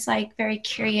they're just like very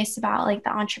curious about like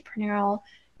the entrepreneurial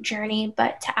journey.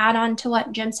 But to add on to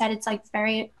what Jim said, it's like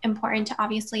very important to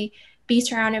obviously be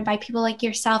surrounded by people like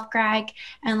yourself, Greg,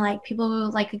 and like people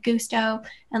who like Augusto,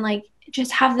 and like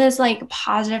just have this like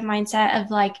positive mindset of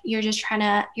like you're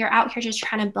out here just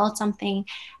trying to build something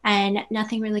and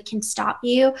nothing really can stop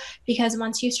you. Because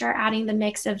once you start adding the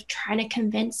mix of trying to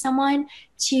convince someone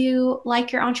to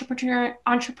like your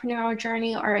entrepreneurial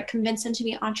journey or convince them to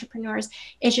be entrepreneurs,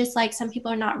 it's just like some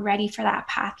people are not ready for that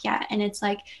path yet, and it's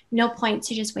like no point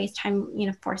to just waste time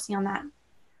forcing on that.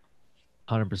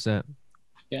 100%.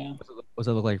 Yeah. What's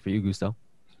that look like for you, Gusto?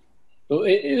 Well,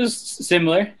 it was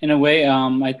similar in a way.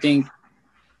 I think,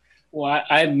 well,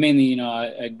 I mainly,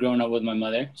 I'd grown up with my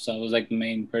mother, so I was like the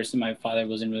main person. My father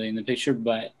wasn't really in the picture,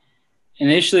 but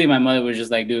initially my mother was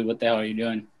just like, dude, what the hell are you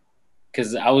doing?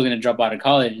 Because I was going to drop out of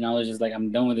college, and I was just like,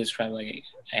 I'm done with this crap. Like,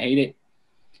 I hate it.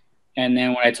 And then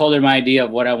when I told her my idea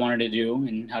of what I wanted to do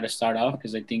and how to start off,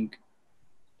 because I think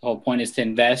the whole point is to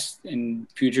invest in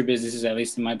future businesses, at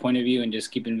least in my point of view, and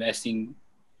just keep investing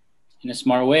in a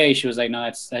smart way, she was like, no,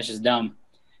 that's just dumb.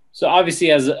 So obviously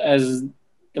as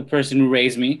the person who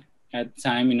raised me at the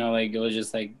time, like it was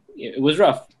just like, it was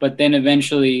rough. But then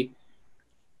eventually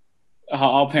how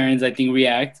all parents, I think,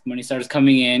 react when he starts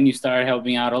coming in, you start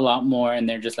helping out a lot more, and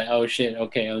they're just like, oh shit,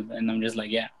 okay. And I'm just like,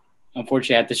 yeah,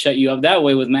 unfortunately I had to shut you up that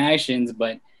way with my actions.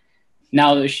 But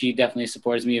now that she definitely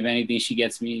supports me, if anything, she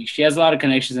has a lot of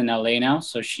connections in LA now.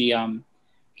 So she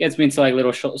gets me into like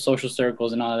little social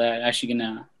circles and all that.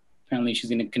 Apparently she's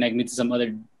going to connect me to some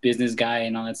other business guy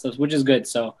and all that stuff, which is good.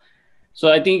 So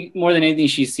I think more than anything,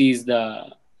 she sees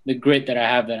the grit that I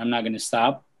have, that I'm not going to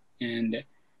stop. And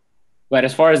But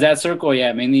as far as that circle,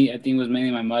 yeah, mainly I think it was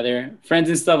mainly my mother, friends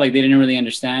and stuff. Like they didn't really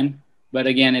understand. But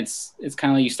again, it's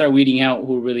kind of like you start weeding out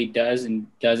who really does and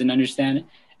doesn't understand it.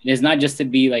 And it's not just to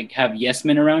be like have yes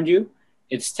men around you;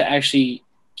 it's to actually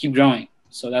keep growing.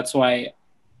 So that's why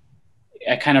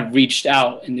I kind of reached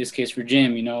out in this case for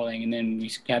Jim, you know, like, and then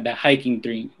we had that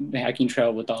the hiking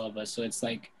trail with all of us. So it's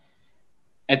like,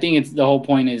 I think it's the whole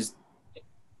point is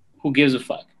who gives a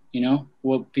fuck, you know,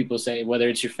 what people say, whether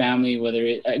it's your family,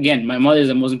 again, my mother is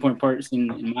the most important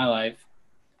person in my life.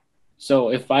 So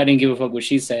if I didn't give a fuck what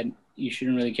she said, you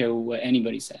shouldn't really care what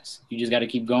anybody says. You just got to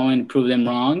keep going, prove them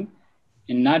wrong,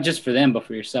 and not just for them, but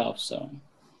for yourself. So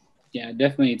yeah,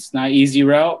 definitely, it's not easy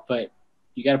route, but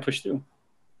you got to push through.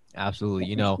 Absolutely.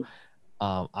 You know,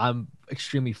 I'm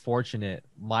extremely fortunate.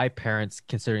 My parents,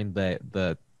 considering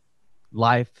the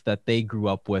life that they grew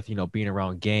up with, you know, being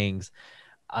around gangs,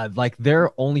 like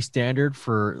their only standard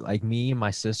for like me and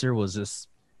my sister was this: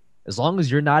 as long as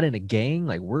you're not in a gang,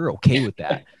 like we're okay with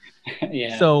that.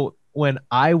 Yeah. So when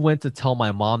I went to tell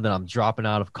my mom that I'm dropping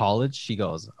out of college, she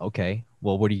goes, "Okay,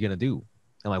 well, what are you gonna do?"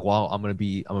 I'm like, "Well,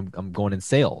 I'm going in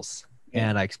sales." Yeah.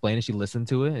 And I explained it. She listened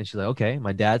to it, and she's like, "Okay."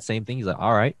 My dad, same thing. He's like,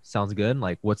 "All right, sounds good."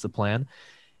 Like, what's the plan?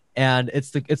 And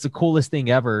it's the coolest thing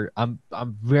ever. I'm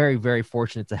very, very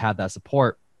fortunate to have that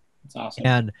support. It's awesome.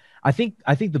 And I think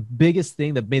the biggest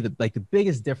thing that made the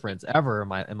biggest difference ever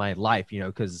in my life, you know,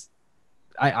 because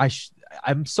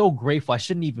I'm so grateful. I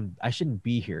shouldn't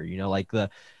be here, you know, like the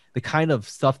kind of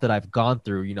stuff that I've gone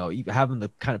through, you know, having the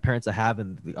kind of parents I have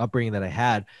and the upbringing that I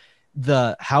had,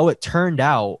 how it turned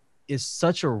out is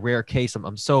such a rare case.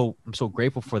 I'm so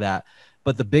grateful for that.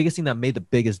 But the biggest thing that made the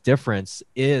biggest difference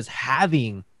is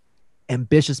having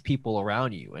ambitious people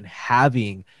around you and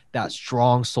having that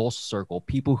strong social circle,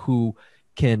 people who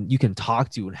you can talk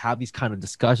to and have these kind of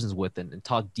discussions with, and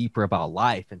talk deeper about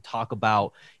life and talk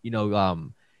about, you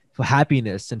know, for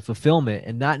happiness and fulfillment,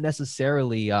 and not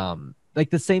necessarily like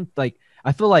the same, like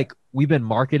I feel like we've been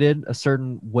marketed a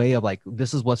certain way of like,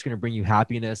 this is what's going to bring you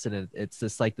happiness, and it's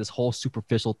this like this whole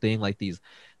superficial thing, like this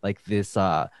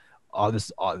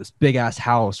big ass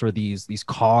house, or these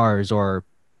cars, or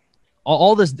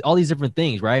all these different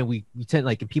things, right? We tend,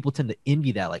 like, and people tend to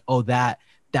envy that, like, oh, that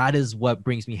is what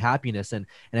brings me happiness. And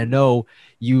I know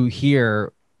you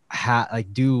here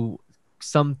like do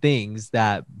some things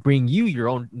that bring you your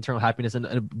own internal happiness. And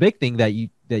a big thing that you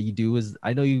do is,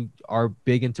 I know you are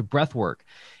big into breath work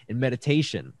and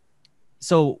meditation.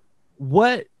 So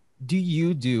what do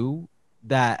you do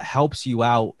that helps you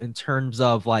out in terms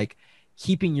of like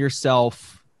keeping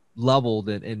yourself leveled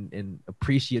and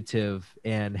appreciative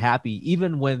and happy,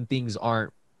 even when things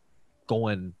aren't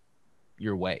going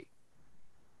your way?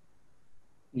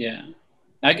 Yeah,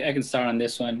 I can start on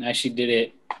this one. I actually did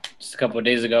it just a couple of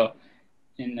days ago.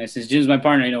 And since Jim's my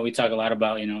partner, you know, we talk a lot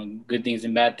about, you know, good things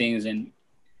and bad things. And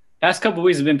past couple of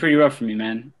weeks have been pretty rough for me,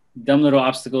 man. Dumb little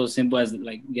obstacles, simple as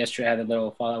like yesterday I had a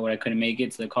little fallout where I couldn't make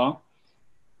it to the call.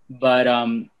 But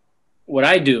what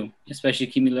I do, especially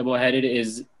to keep me level-headed,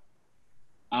 is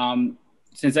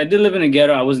since I did live in a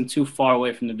ghetto, I wasn't too far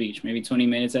away from the beach, maybe 20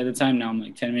 minutes at the time. Now I'm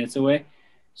like 10 minutes away.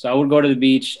 So I would go to the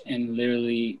beach and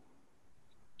literally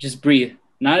just breathe.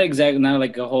 Not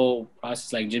like a whole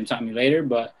process like Jim taught me later,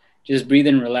 but just breathe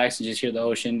and relax and just hear the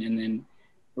ocean. And then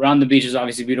around the beach is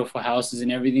obviously beautiful houses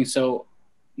and everything. So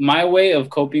my way of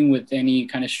coping with any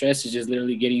kind of stress is just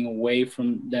literally getting away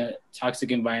from the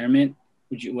toxic environment,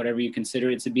 whatever you consider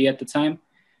it to be at the time,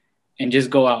 and just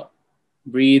go out,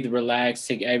 breathe, relax,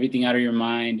 take everything out of your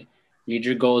mind, read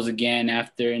your goals again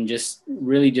after, and just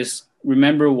really just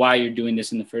remember why you're doing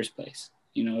this in the first place.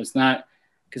 You know, it's not,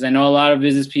 because I know a lot of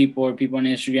business people or people on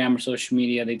Instagram or social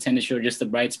media, they tend to show just the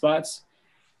bright spots.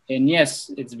 And yes,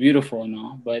 it's beautiful and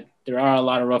all, but there are a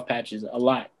lot of rough patches, a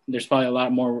lot. There's probably a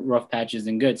lot more rough patches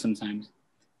than good sometimes,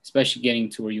 especially getting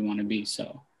to where you want to be.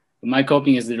 So, but my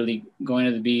coping is literally going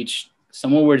to the beach,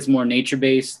 somewhere where it's more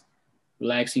nature-based,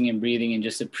 relaxing and breathing and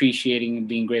just appreciating and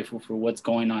being grateful for what's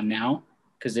going on now,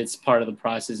 because it's part of the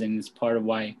process and it's part of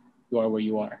why you are where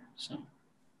you are. So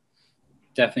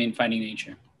definitely finding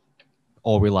nature.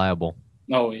 All reliable.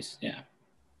 Always, yeah.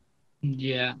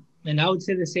 Yeah. And I would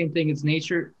say the same thing. It's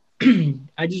nature.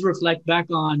 I just reflect back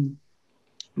on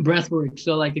breath work.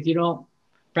 So like if you don't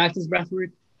practice breath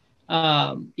work,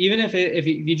 even if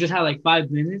you just have like 5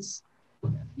 minutes,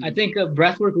 I think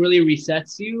breath work really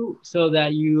resets you so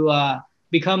that you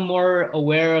become more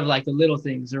aware of like the little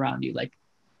things around you. Like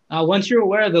once you're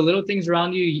aware of the little things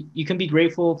around you, you can be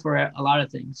grateful for a lot of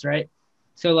things, right?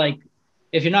 So like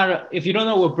if you don't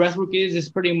know what breath work is, it's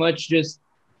pretty much just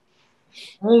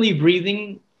only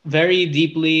breathing very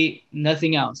deeply,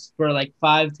 nothing else, for like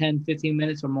 5, 10, 15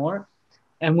 minutes or more.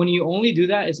 And when you only do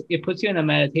that, it puts you in a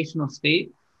meditational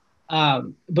state.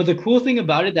 But the cool thing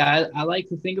about it that I like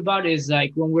to think about is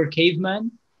like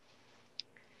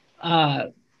uh,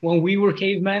 when we were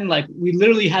cavemen, like we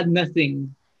literally had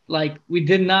nothing. Like we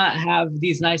did not have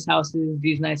these nice houses,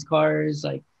 these nice cars,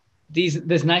 like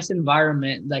this nice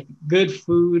environment, like good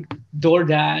food,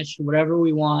 DoorDash, whatever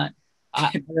we want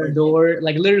at our door.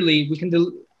 Like literally, we can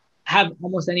have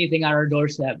almost anything at our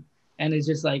doorstep, and it's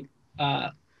just like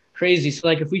crazy. So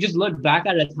like if we just look back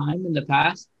at a time in the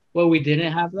past where we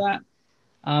didn't have that,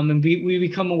 and we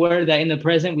become aware that in the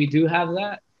present we do have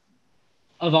that,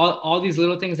 of all these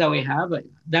little things that we have, but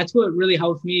that's what really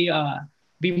helps me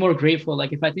be more grateful.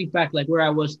 Like if I think back like where I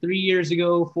was 3 years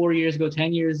ago, 4 years ago,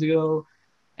 10 years ago,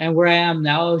 and where I am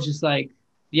now, it's just like,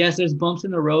 yes, there's bumps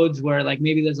in the roads where like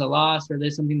maybe there's a loss or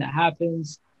there's something that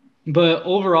happens, but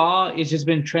overall it's just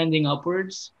been trending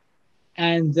upwards.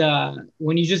 And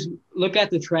when you just look at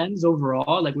the trends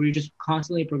overall, like where you're just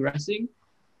constantly progressing,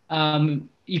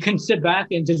 you can sit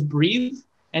back and just breathe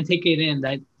and take it in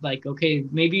that like, okay,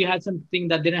 maybe you had something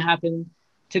that didn't happen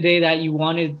today that you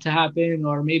wanted to happen,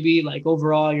 or maybe like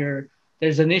overall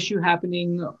there's an issue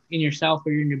happening in yourself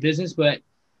or in your business, but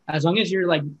as long as you're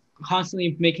like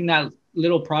constantly making that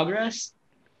little progress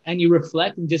and you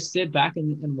reflect and just sit back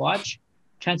and watch,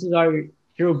 chances are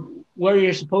you're where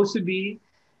you're supposed to be.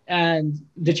 And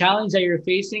the challenge that you're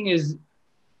facing is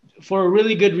for a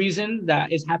really good reason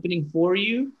that is happening for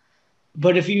you.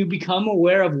 But if you become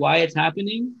aware of why it's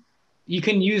happening, you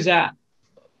can use that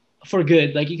for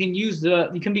good. Like you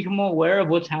can become aware of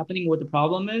what's happening, what the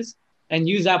problem is, and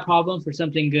use that problem for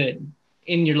something good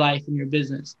in your life, in your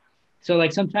business. So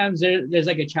like sometimes there's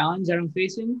like a challenge that I'm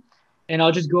facing, and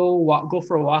I'll just go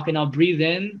for a walk and I'll breathe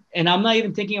in, and I'm not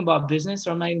even thinking about business,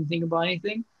 or I'm not even thinking about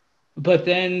anything. But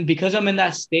then because I'm in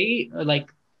that state,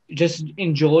 like just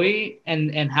enjoy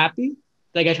and happy,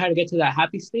 like I try to get to that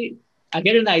happy state. I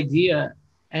get an idea,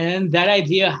 and that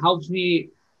idea helps me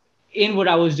in what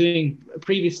I was doing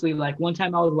previously. Like one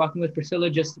time I was walking with Priscilla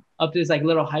just up this like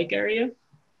little hike area.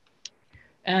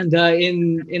 And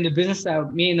in the business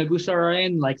that me and Augusto are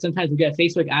in, like sometimes we get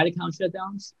Facebook ad account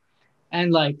shutdowns,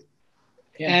 and like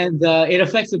and it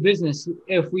affects the business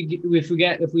if we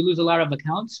lose a lot of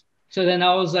accounts. So then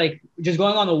I was like just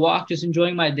going on the walk, just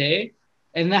enjoying my day,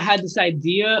 and I had this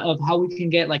idea of how we can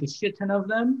get like a shit ton of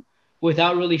them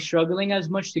without really struggling as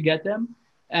much to get them.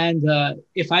 And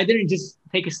if I didn't just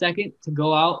take a second to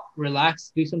go out,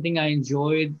 relax, do something I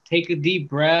enjoyed, take a deep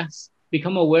breath,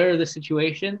 become aware of the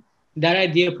situation, that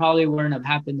idea probably wouldn't have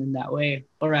happened in that way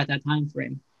or at that time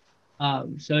frame.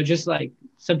 So just like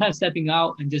sometimes stepping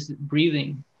out and just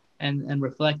breathing and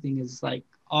reflecting is like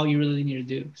all you really need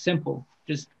to do. Simple.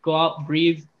 Just go out,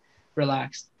 breathe,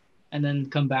 relax, and then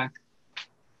come back.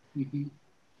 Mm-hmm.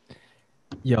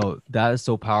 Yo, that is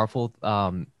so powerful.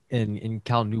 In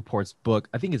Cal Newport's book,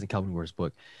 I think it's in Cal Newport's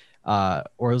book,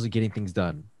 or is it Getting Things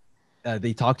Done?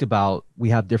 They talked about we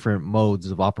have different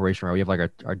modes of operation, right? We have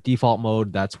like our default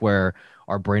mode. That's where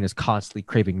our brain is constantly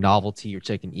craving novelty. You're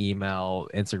checking email,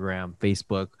 Instagram,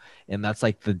 Facebook, and that's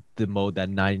like the mode that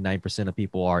 99% of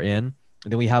people are in.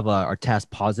 And then we have our task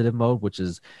positive mode, which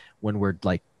is when we're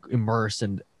like immersed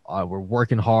and we're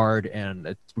working hard, and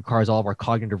it requires all of our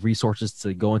cognitive resources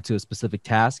to go into a specific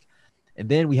task. And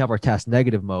then we have our task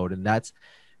negative mode, and that's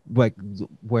like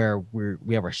where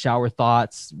we have our shower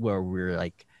thoughts, where we're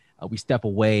like we step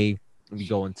away and we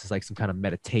go into like some kind of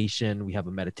meditation. We have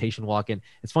a meditation walk. And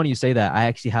it's funny you say that. I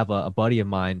actually have a buddy of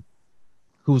mine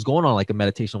who was going on like a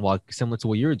meditation walk similar to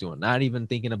what you're doing, not even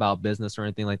thinking about business or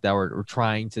anything like that, or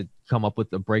trying to come up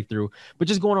with a breakthrough, but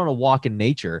just going on a walk in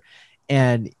nature.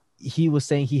 And he was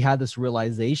saying he had this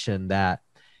realization that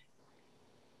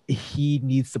he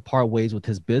needs to part ways with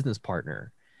his business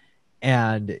partner.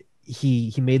 And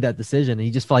he made that decision, and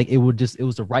he just felt like it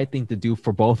was the right thing to do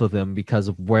for both of them because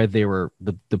of where they were,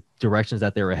 the directions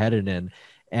that they were headed in.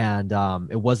 And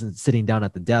it wasn't sitting down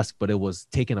at the desk, but it was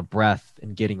taking a breath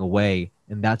and getting away.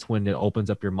 And that's when it opens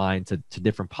up your mind to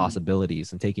different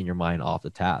possibilities and taking your mind off the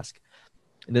task.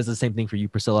 And this is the same thing for you,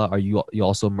 Priscilla. Are you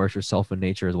also immerse yourself in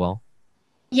nature as well?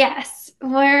 Yes,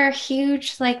 we're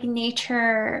huge like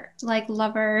nature like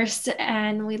lovers,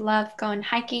 and we love going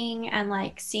hiking and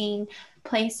like seeing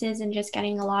places and just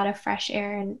getting a lot of fresh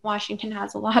air, and Washington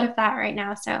has a lot of that right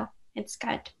now, so it's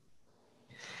good.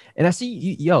 And I see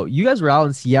you guys were out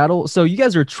in Seattle, so you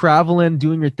guys are traveling,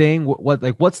 doing your thing.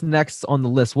 What's next on the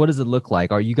list? What does it look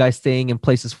like? Are you guys staying in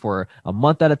places for a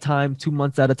month at a time, 2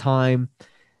 months at a time?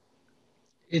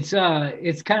 It's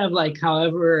kind of like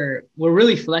however we're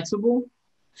really flexible.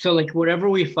 So like whatever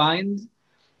we find,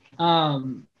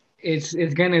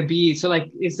 it's gonna be. So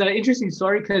like it's an interesting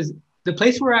story because the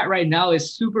place we're at right now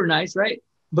is super nice, right?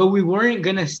 But we weren't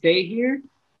gonna stay here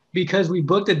because we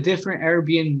booked a different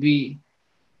Airbnb.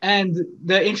 And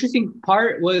the interesting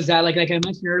part was that, like I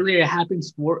mentioned earlier, it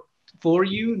happens for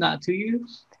you, not to you.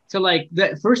 So like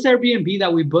the first Airbnb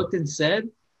that we booked instead,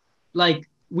 like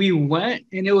we went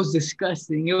and it was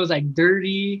disgusting. It was like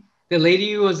dirty. The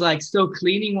lady was like still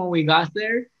cleaning when we got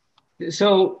there.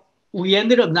 So we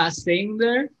ended up not staying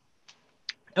there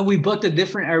and we booked a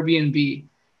different Airbnb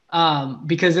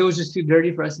because it was just too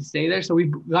dirty for us to stay there. So we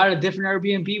got a different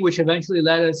Airbnb, which eventually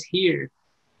led us here.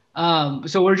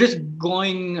 So we're just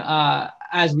going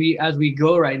as we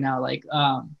go right now. Like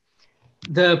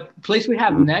the place we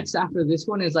have next after this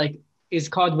one is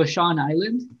called Vashon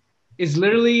Island. It's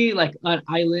literally like an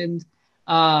island.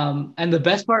 And the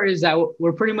best part is that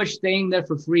we're pretty much staying there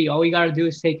for free. All we gotta do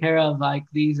is take care of like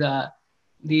these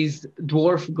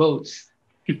dwarf goats.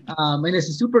 And it's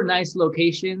a super nice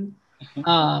location.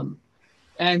 So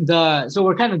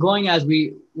we're kind of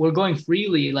going we're going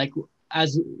freely, like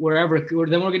as wherever.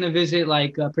 Then we're gonna visit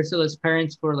like Priscilla's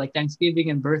parents for like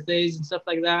Thanksgiving and birthdays and stuff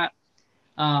like that.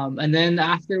 And then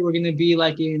after we're gonna be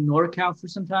like in NorCal for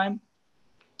some time,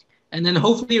 and then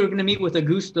hopefully we're gonna meet with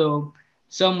Augusto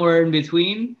somewhere in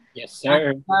between. Yes,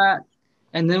 sir.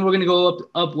 And then we're gonna go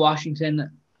up Washington,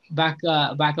 back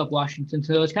up Washington.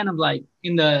 So it's kind of like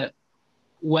in the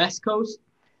West Coast,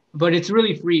 but it's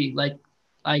really free. Like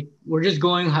we're just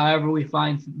going however we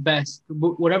find best,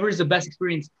 whatever is the best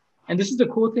experience. And this is the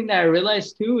cool thing that I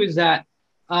realized too is that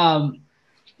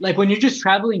like when you're just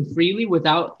traveling freely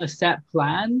without a set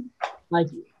plan, like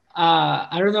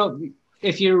I don't know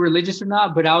if you're religious or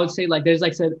not, but I would say like there's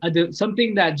like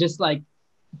something that just like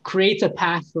creates a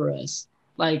path for us.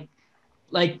 Like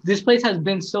this place has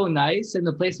been so nice and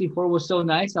the place before was so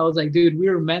nice. I was like, dude, we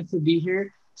were meant to be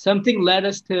here. Something led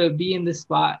us to be in this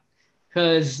spot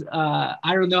because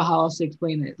I don't know how else to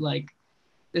explain it. Like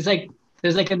there's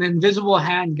like an invisible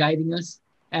hand guiding us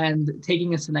and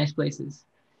taking us to nice places.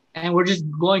 And we're just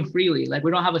going freely. Like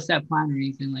we don't have a set plan or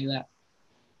anything like that.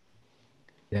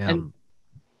 Damn. And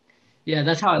yeah,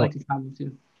 that's how I like to travel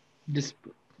too. Just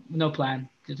no plan,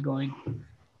 just going.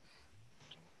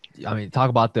 I mean, talk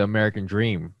about the American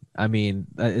dream. I mean,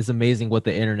 it's amazing what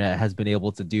the internet has been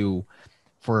able to do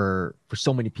for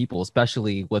so many people,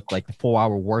 especially with like the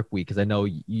 4-hour work week. Because I know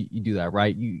you do that,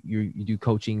 right? You do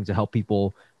coaching to help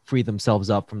people free themselves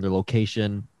up from their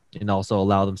location and also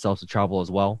allow themselves to travel as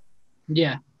well.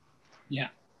 Yeah.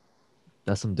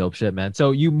 That's some dope shit, man.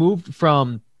 So you moved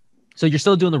from, so you're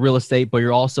still doing the real estate, but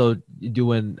you're also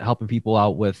helping people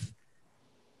out with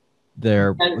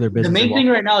their business. The main thing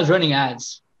right now is running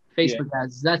ads, Facebook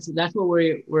ads. That's what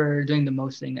we're doing the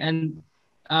most thing. And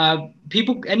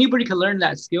anybody can learn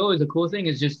that skill. Is a cool thing.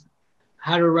 Is just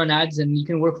how to run ads, and you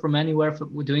can work from anywhere for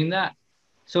doing that.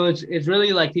 So it's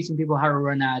really like teaching people how to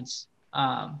run ads.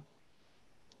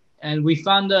 And we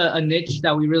found a niche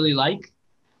that we really like,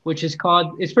 which is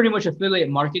it's pretty much affiliate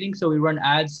marketing. So we run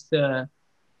ads to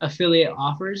affiliate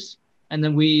offers, and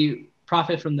then we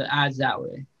profit from the ads that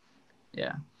way.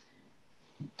 Yeah.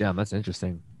 Damn, that's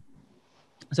interesting.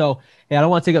 So, hey, I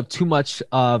don't want to take up too much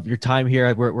of your time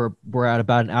here. We're at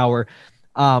about an hour.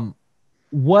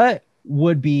 What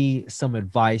would be some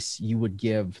advice you would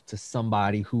give to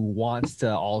somebody who wants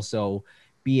to also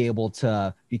be able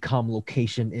to become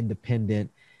location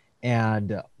independent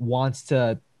and wants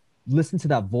to listen to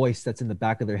that voice that's in the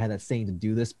back of their head that's saying to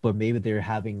do this, but maybe they're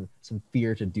having some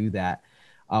fear to do that?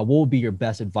 What would be your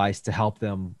best advice to help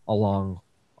them along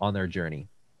on their journey?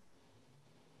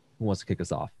 Who wants to kick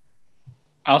us off?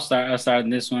 I'll start on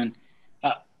this one.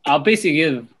 I'll basically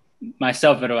give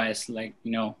myself advice, like,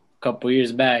 a couple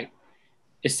years back.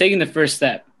 It's taking the first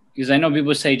step, because I know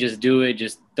people say just do it,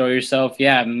 just throw yourself.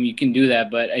 Yeah, I mean, you can do that.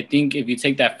 But I think if you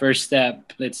take that first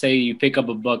step, let's say you pick up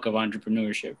a book of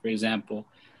entrepreneurship, for example,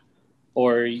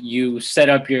 or you set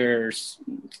up your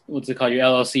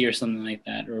LLC or something like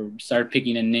that, or start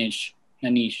picking a niche.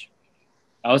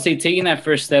 I would say taking that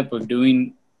first step of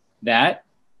doing that,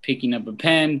 picking up a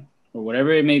pen or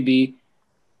whatever it may be,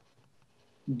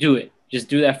 do it. Just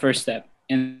do that first step.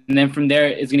 And then from there,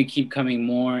 it's going to keep coming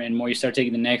more and more. You start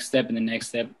taking the next step and the next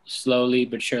step. Slowly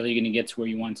but surely, you're going to get to where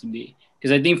you want to be.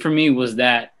 Because I think for me was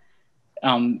that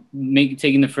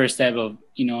taking the first step of,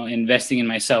 investing in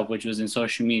myself, which was in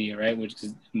social media, right? Which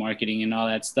is marketing and all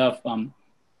that stuff.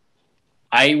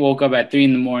 I woke up at 3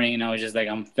 a.m. and I was just like,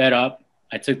 I'm fed up.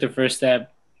 I took the first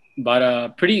step, bought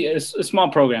a small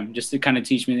program just to kind of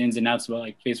teach me the ins and outs about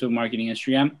like Facebook marketing,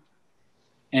 Instagram.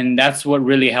 And that's what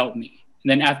really helped me. And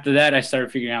then after that, I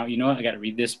started figuring out, I got to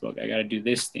read this book. I got to do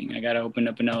this thing. I got to open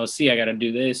up an LLC. I got to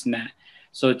do this and that.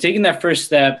 So taking that first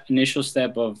step, initial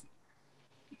step of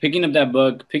picking up that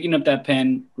book, picking up that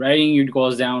pen, writing your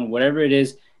goals down, whatever it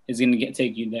is going to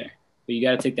take you there. But you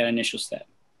got to take that initial step.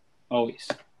 Always.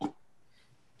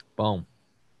 Boom.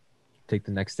 Take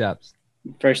the next steps.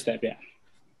 First step, yeah.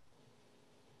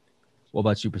 What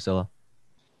about you, Priscilla?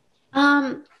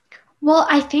 Well,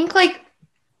 I think like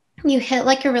you hit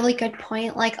like a really good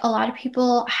point. Like a lot of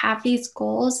people have these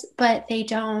goals, but they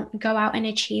don't go out and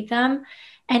achieve them.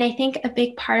 And I think a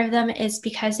big part of them is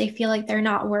because they feel like they're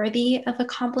not worthy of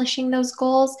accomplishing those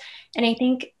goals. And I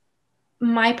think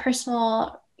my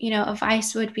personal,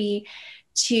 advice would be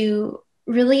to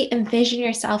really envision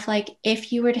yourself like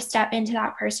if you were to step into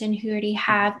that person who already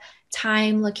have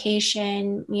time,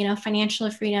 location, financial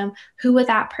freedom, who would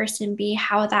that person be?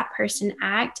 How would that person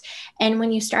act? And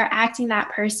when you start acting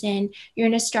that person, you're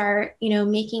going to start,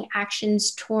 making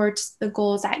actions towards the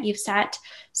goals that you've set.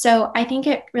 So I think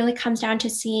it really comes down to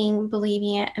seeing,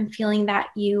 believing it, and feeling that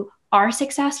you are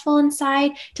successful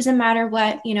inside. Doesn't matter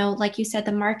what, like you said,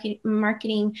 the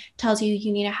marketing tells you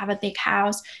you need to have a big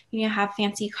house, you need to have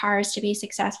fancy cars to be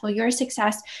successful. Your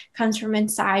success comes from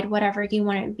inside, whatever you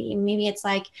want it to be. Maybe it's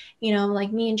like,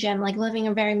 like me and Jim, like living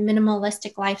a very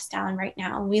minimalistic lifestyle. And right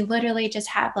now we literally just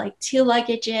have like 2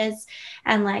 luggages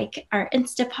and like our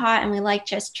Instapot, and we like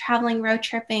just traveling, road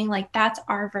tripping. Like that's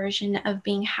our version of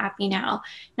being happy now,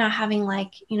 not having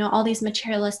like, all these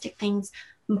materialistic things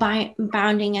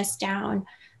bounding us down.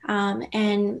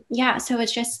 And yeah, so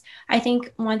it's just, I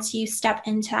think once you step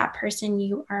into that person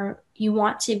you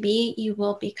want to be, you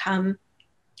will become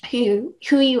who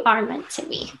you are meant to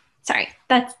be. Sorry,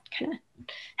 that's kind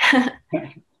of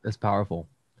That's powerful.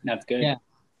 That's good. Yeah.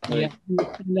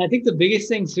 And I think the biggest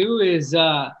thing too is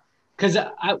because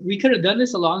we could have done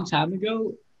this a long time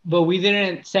ago, but we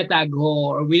didn't set that goal,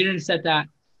 or we didn't set that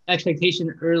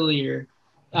expectation earlier.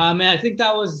 And I think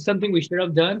that was something we should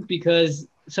have done, because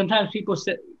sometimes people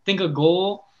think a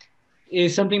goal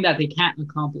is something that they can't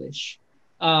accomplish.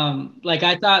 Like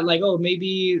I thought, like, oh,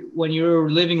 maybe when you're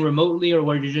living remotely or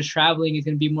where you're just traveling, it's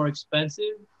going to be more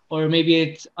expensive, or maybe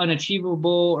it's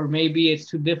unachievable, or maybe it's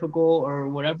too difficult or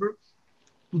whatever.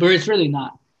 But it's really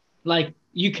not. Like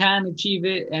you can achieve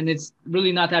it, and it's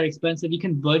really not that expensive. You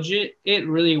can budget it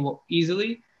really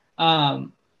easily.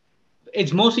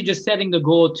 It's mostly just setting the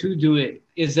goal to do it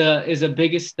is a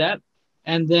biggest step.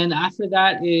 And then after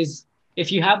that is,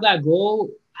 if you have that goal,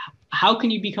 how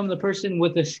can you become the person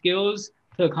with the skills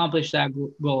to accomplish that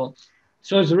goal?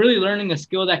 So it's really learning a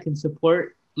skill that can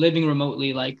support living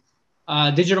remotely, like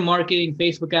digital marketing,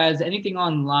 Facebook ads, anything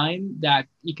online that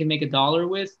you can make $1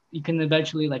 with. You can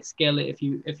eventually like scale it if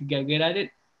you get good at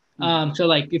it. So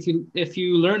like if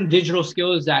you learn digital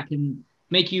skills that can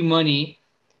make you money,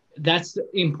 that's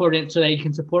important so that you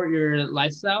can support your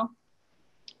lifestyle.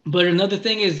 But another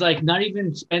thing is like not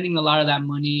even spending a lot of that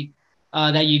money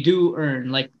that you do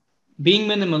earn, like being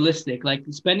minimalistic, like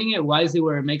spending it wisely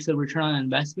where it makes a return on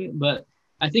investment. But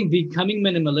I think becoming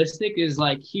minimalistic is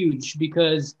like huge,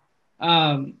 because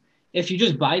if you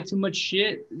just buy too much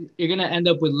shit, you're going to end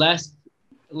up with less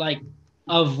like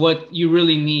of what you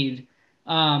really need.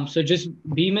 So just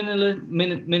be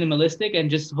minimalistic and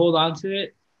just hold on to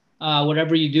it.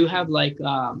 Whatever you do have, like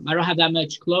I don't have that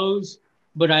much clothes,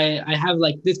 but I have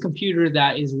like this computer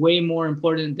that is way more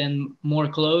important than more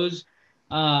clothes.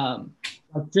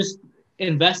 Just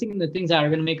investing in the things that are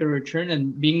going to make a return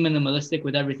and being minimalistic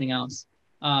with everything else.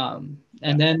 And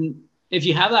then if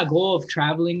you have that goal of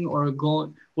traveling or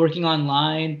working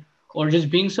online or just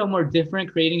being somewhere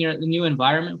different, creating a new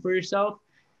environment for yourself,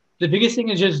 the biggest thing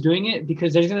is just doing it,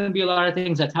 because there's going to be a lot of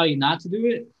things that tell you not to do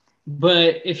it.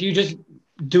 But if you just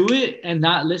do it and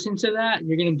not listen to that,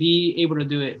 you're going to be able to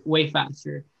do it way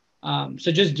faster.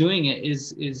 So just doing it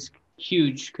is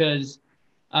huge, because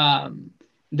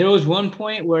there was one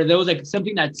point where there was like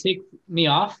something that ticked me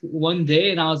off one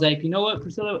day, and I was like, you know what,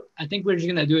 Priscilla, I think we're just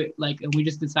going to do it. Like, and we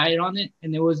just decided on it,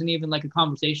 and there wasn't even like a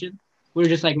conversation. We were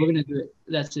just like, we're going to do it.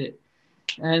 That's it.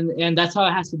 And that's how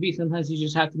it has to be. Sometimes you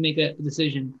just have to make a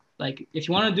decision. Like, if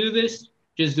you want to do this,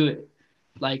 just do it.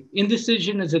 Like,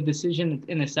 indecision is a decision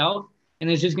in itself, and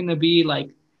it's just going to be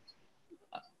like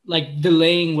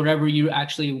delaying whatever you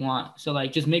actually want. So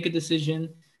like just make a decision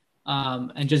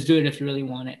and just do it if you really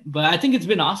want it. But I think it's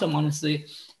been awesome, honestly.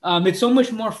 It's so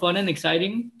much more fun and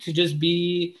exciting to just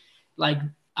be like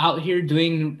out here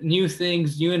doing new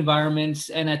things, new environments.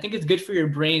 And I think it's good for your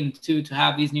brain too, to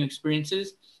have these new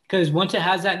experiences, because once it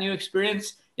has that new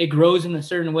experience, it grows in a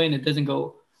certain way and it doesn't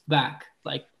go back.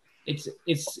 Like it's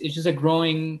just a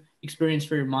growing experience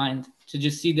for your mind to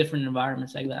just see different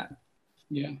environments like that.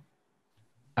 Yeah,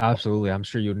 absolutely. I'm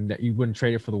sure you wouldn't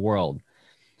trade it for the world.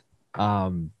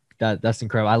 That's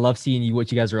incredible. I love seeing you,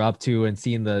 what you guys are up to, and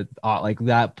seeing the like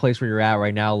that place where you're at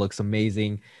right now looks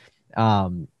amazing.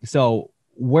 So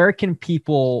where can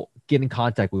people get in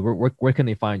contact with? Where can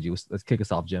they find you? Let's kick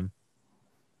us off, Jim.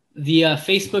 The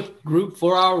Facebook group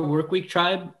 4-Hour Workweek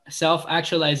Tribe,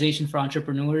 self-actualization for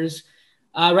entrepreneurs.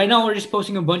 Right now, we're just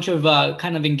posting a bunch of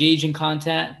kind of engaging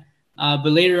content.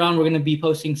 But later on, we're going to be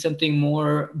posting something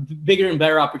more bigger and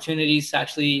better opportunities to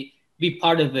actually be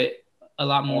part of it a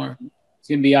lot more. It's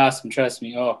going to be awesome. Trust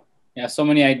me. Oh, yeah. So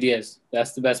many ideas.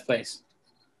 That's the best place.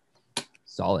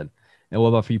 Solid. And what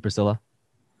about for you, Priscilla?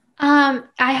 I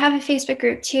have a Facebook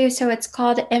group too. So it's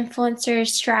called Influencers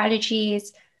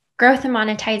Strategies Growth and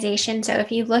Monetization. So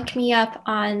if you look me up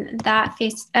on that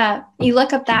you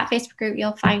look up that Facebook group,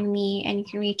 you'll find me and you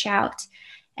can reach out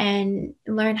and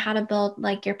learn how to build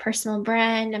like your personal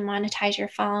brand and monetize your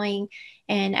following.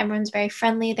 And everyone's very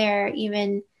friendly there.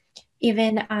 Even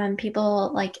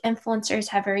people like influencers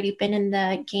have already been in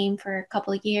the game for a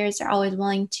couple of years. They're always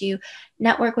willing to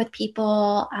network with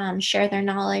people, share their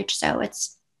knowledge. So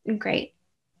it's great.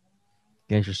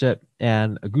 Gangster shit.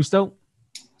 And Augusto?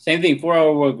 Same thing,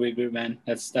 4-Hour Workweek group, man.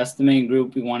 That's the main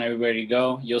group. We want everybody to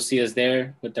go. You'll see us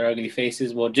there with their ugly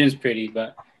faces. Well, Jim's pretty,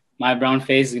 but my brown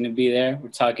face is going to be there. We're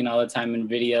talking all the time in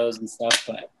videos and stuff,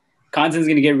 but content's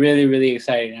going to get really, really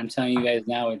exciting. I'm telling you guys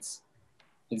now, it's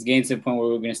getting to the point where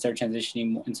we're going to start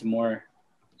transitioning into more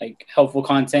like helpful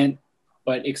content,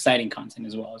 but exciting content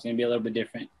as well. It's going to be a little bit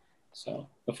different. So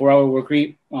the 4-Hour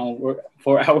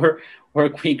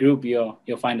Workweek group,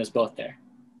 you'll find us both there.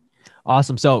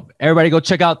 Awesome. So everybody go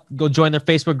join their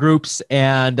Facebook groups.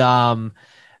 And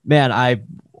man, I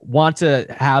want to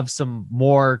have some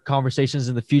more conversations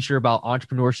in the future about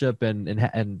entrepreneurship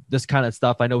and this kind of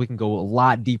stuff. I know we can go a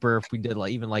lot deeper if we did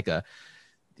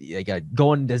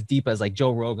going as deep as like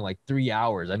Joe Rogan, like 3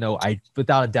 hours. I know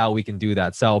without a doubt we can do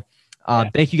that. So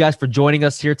thank you guys for joining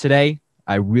us here today.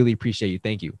 I really appreciate you.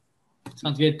 Thank you.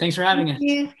 Sounds good. Thanks for having us.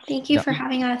 Thank you for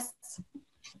having us.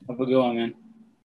 Have a good one, man.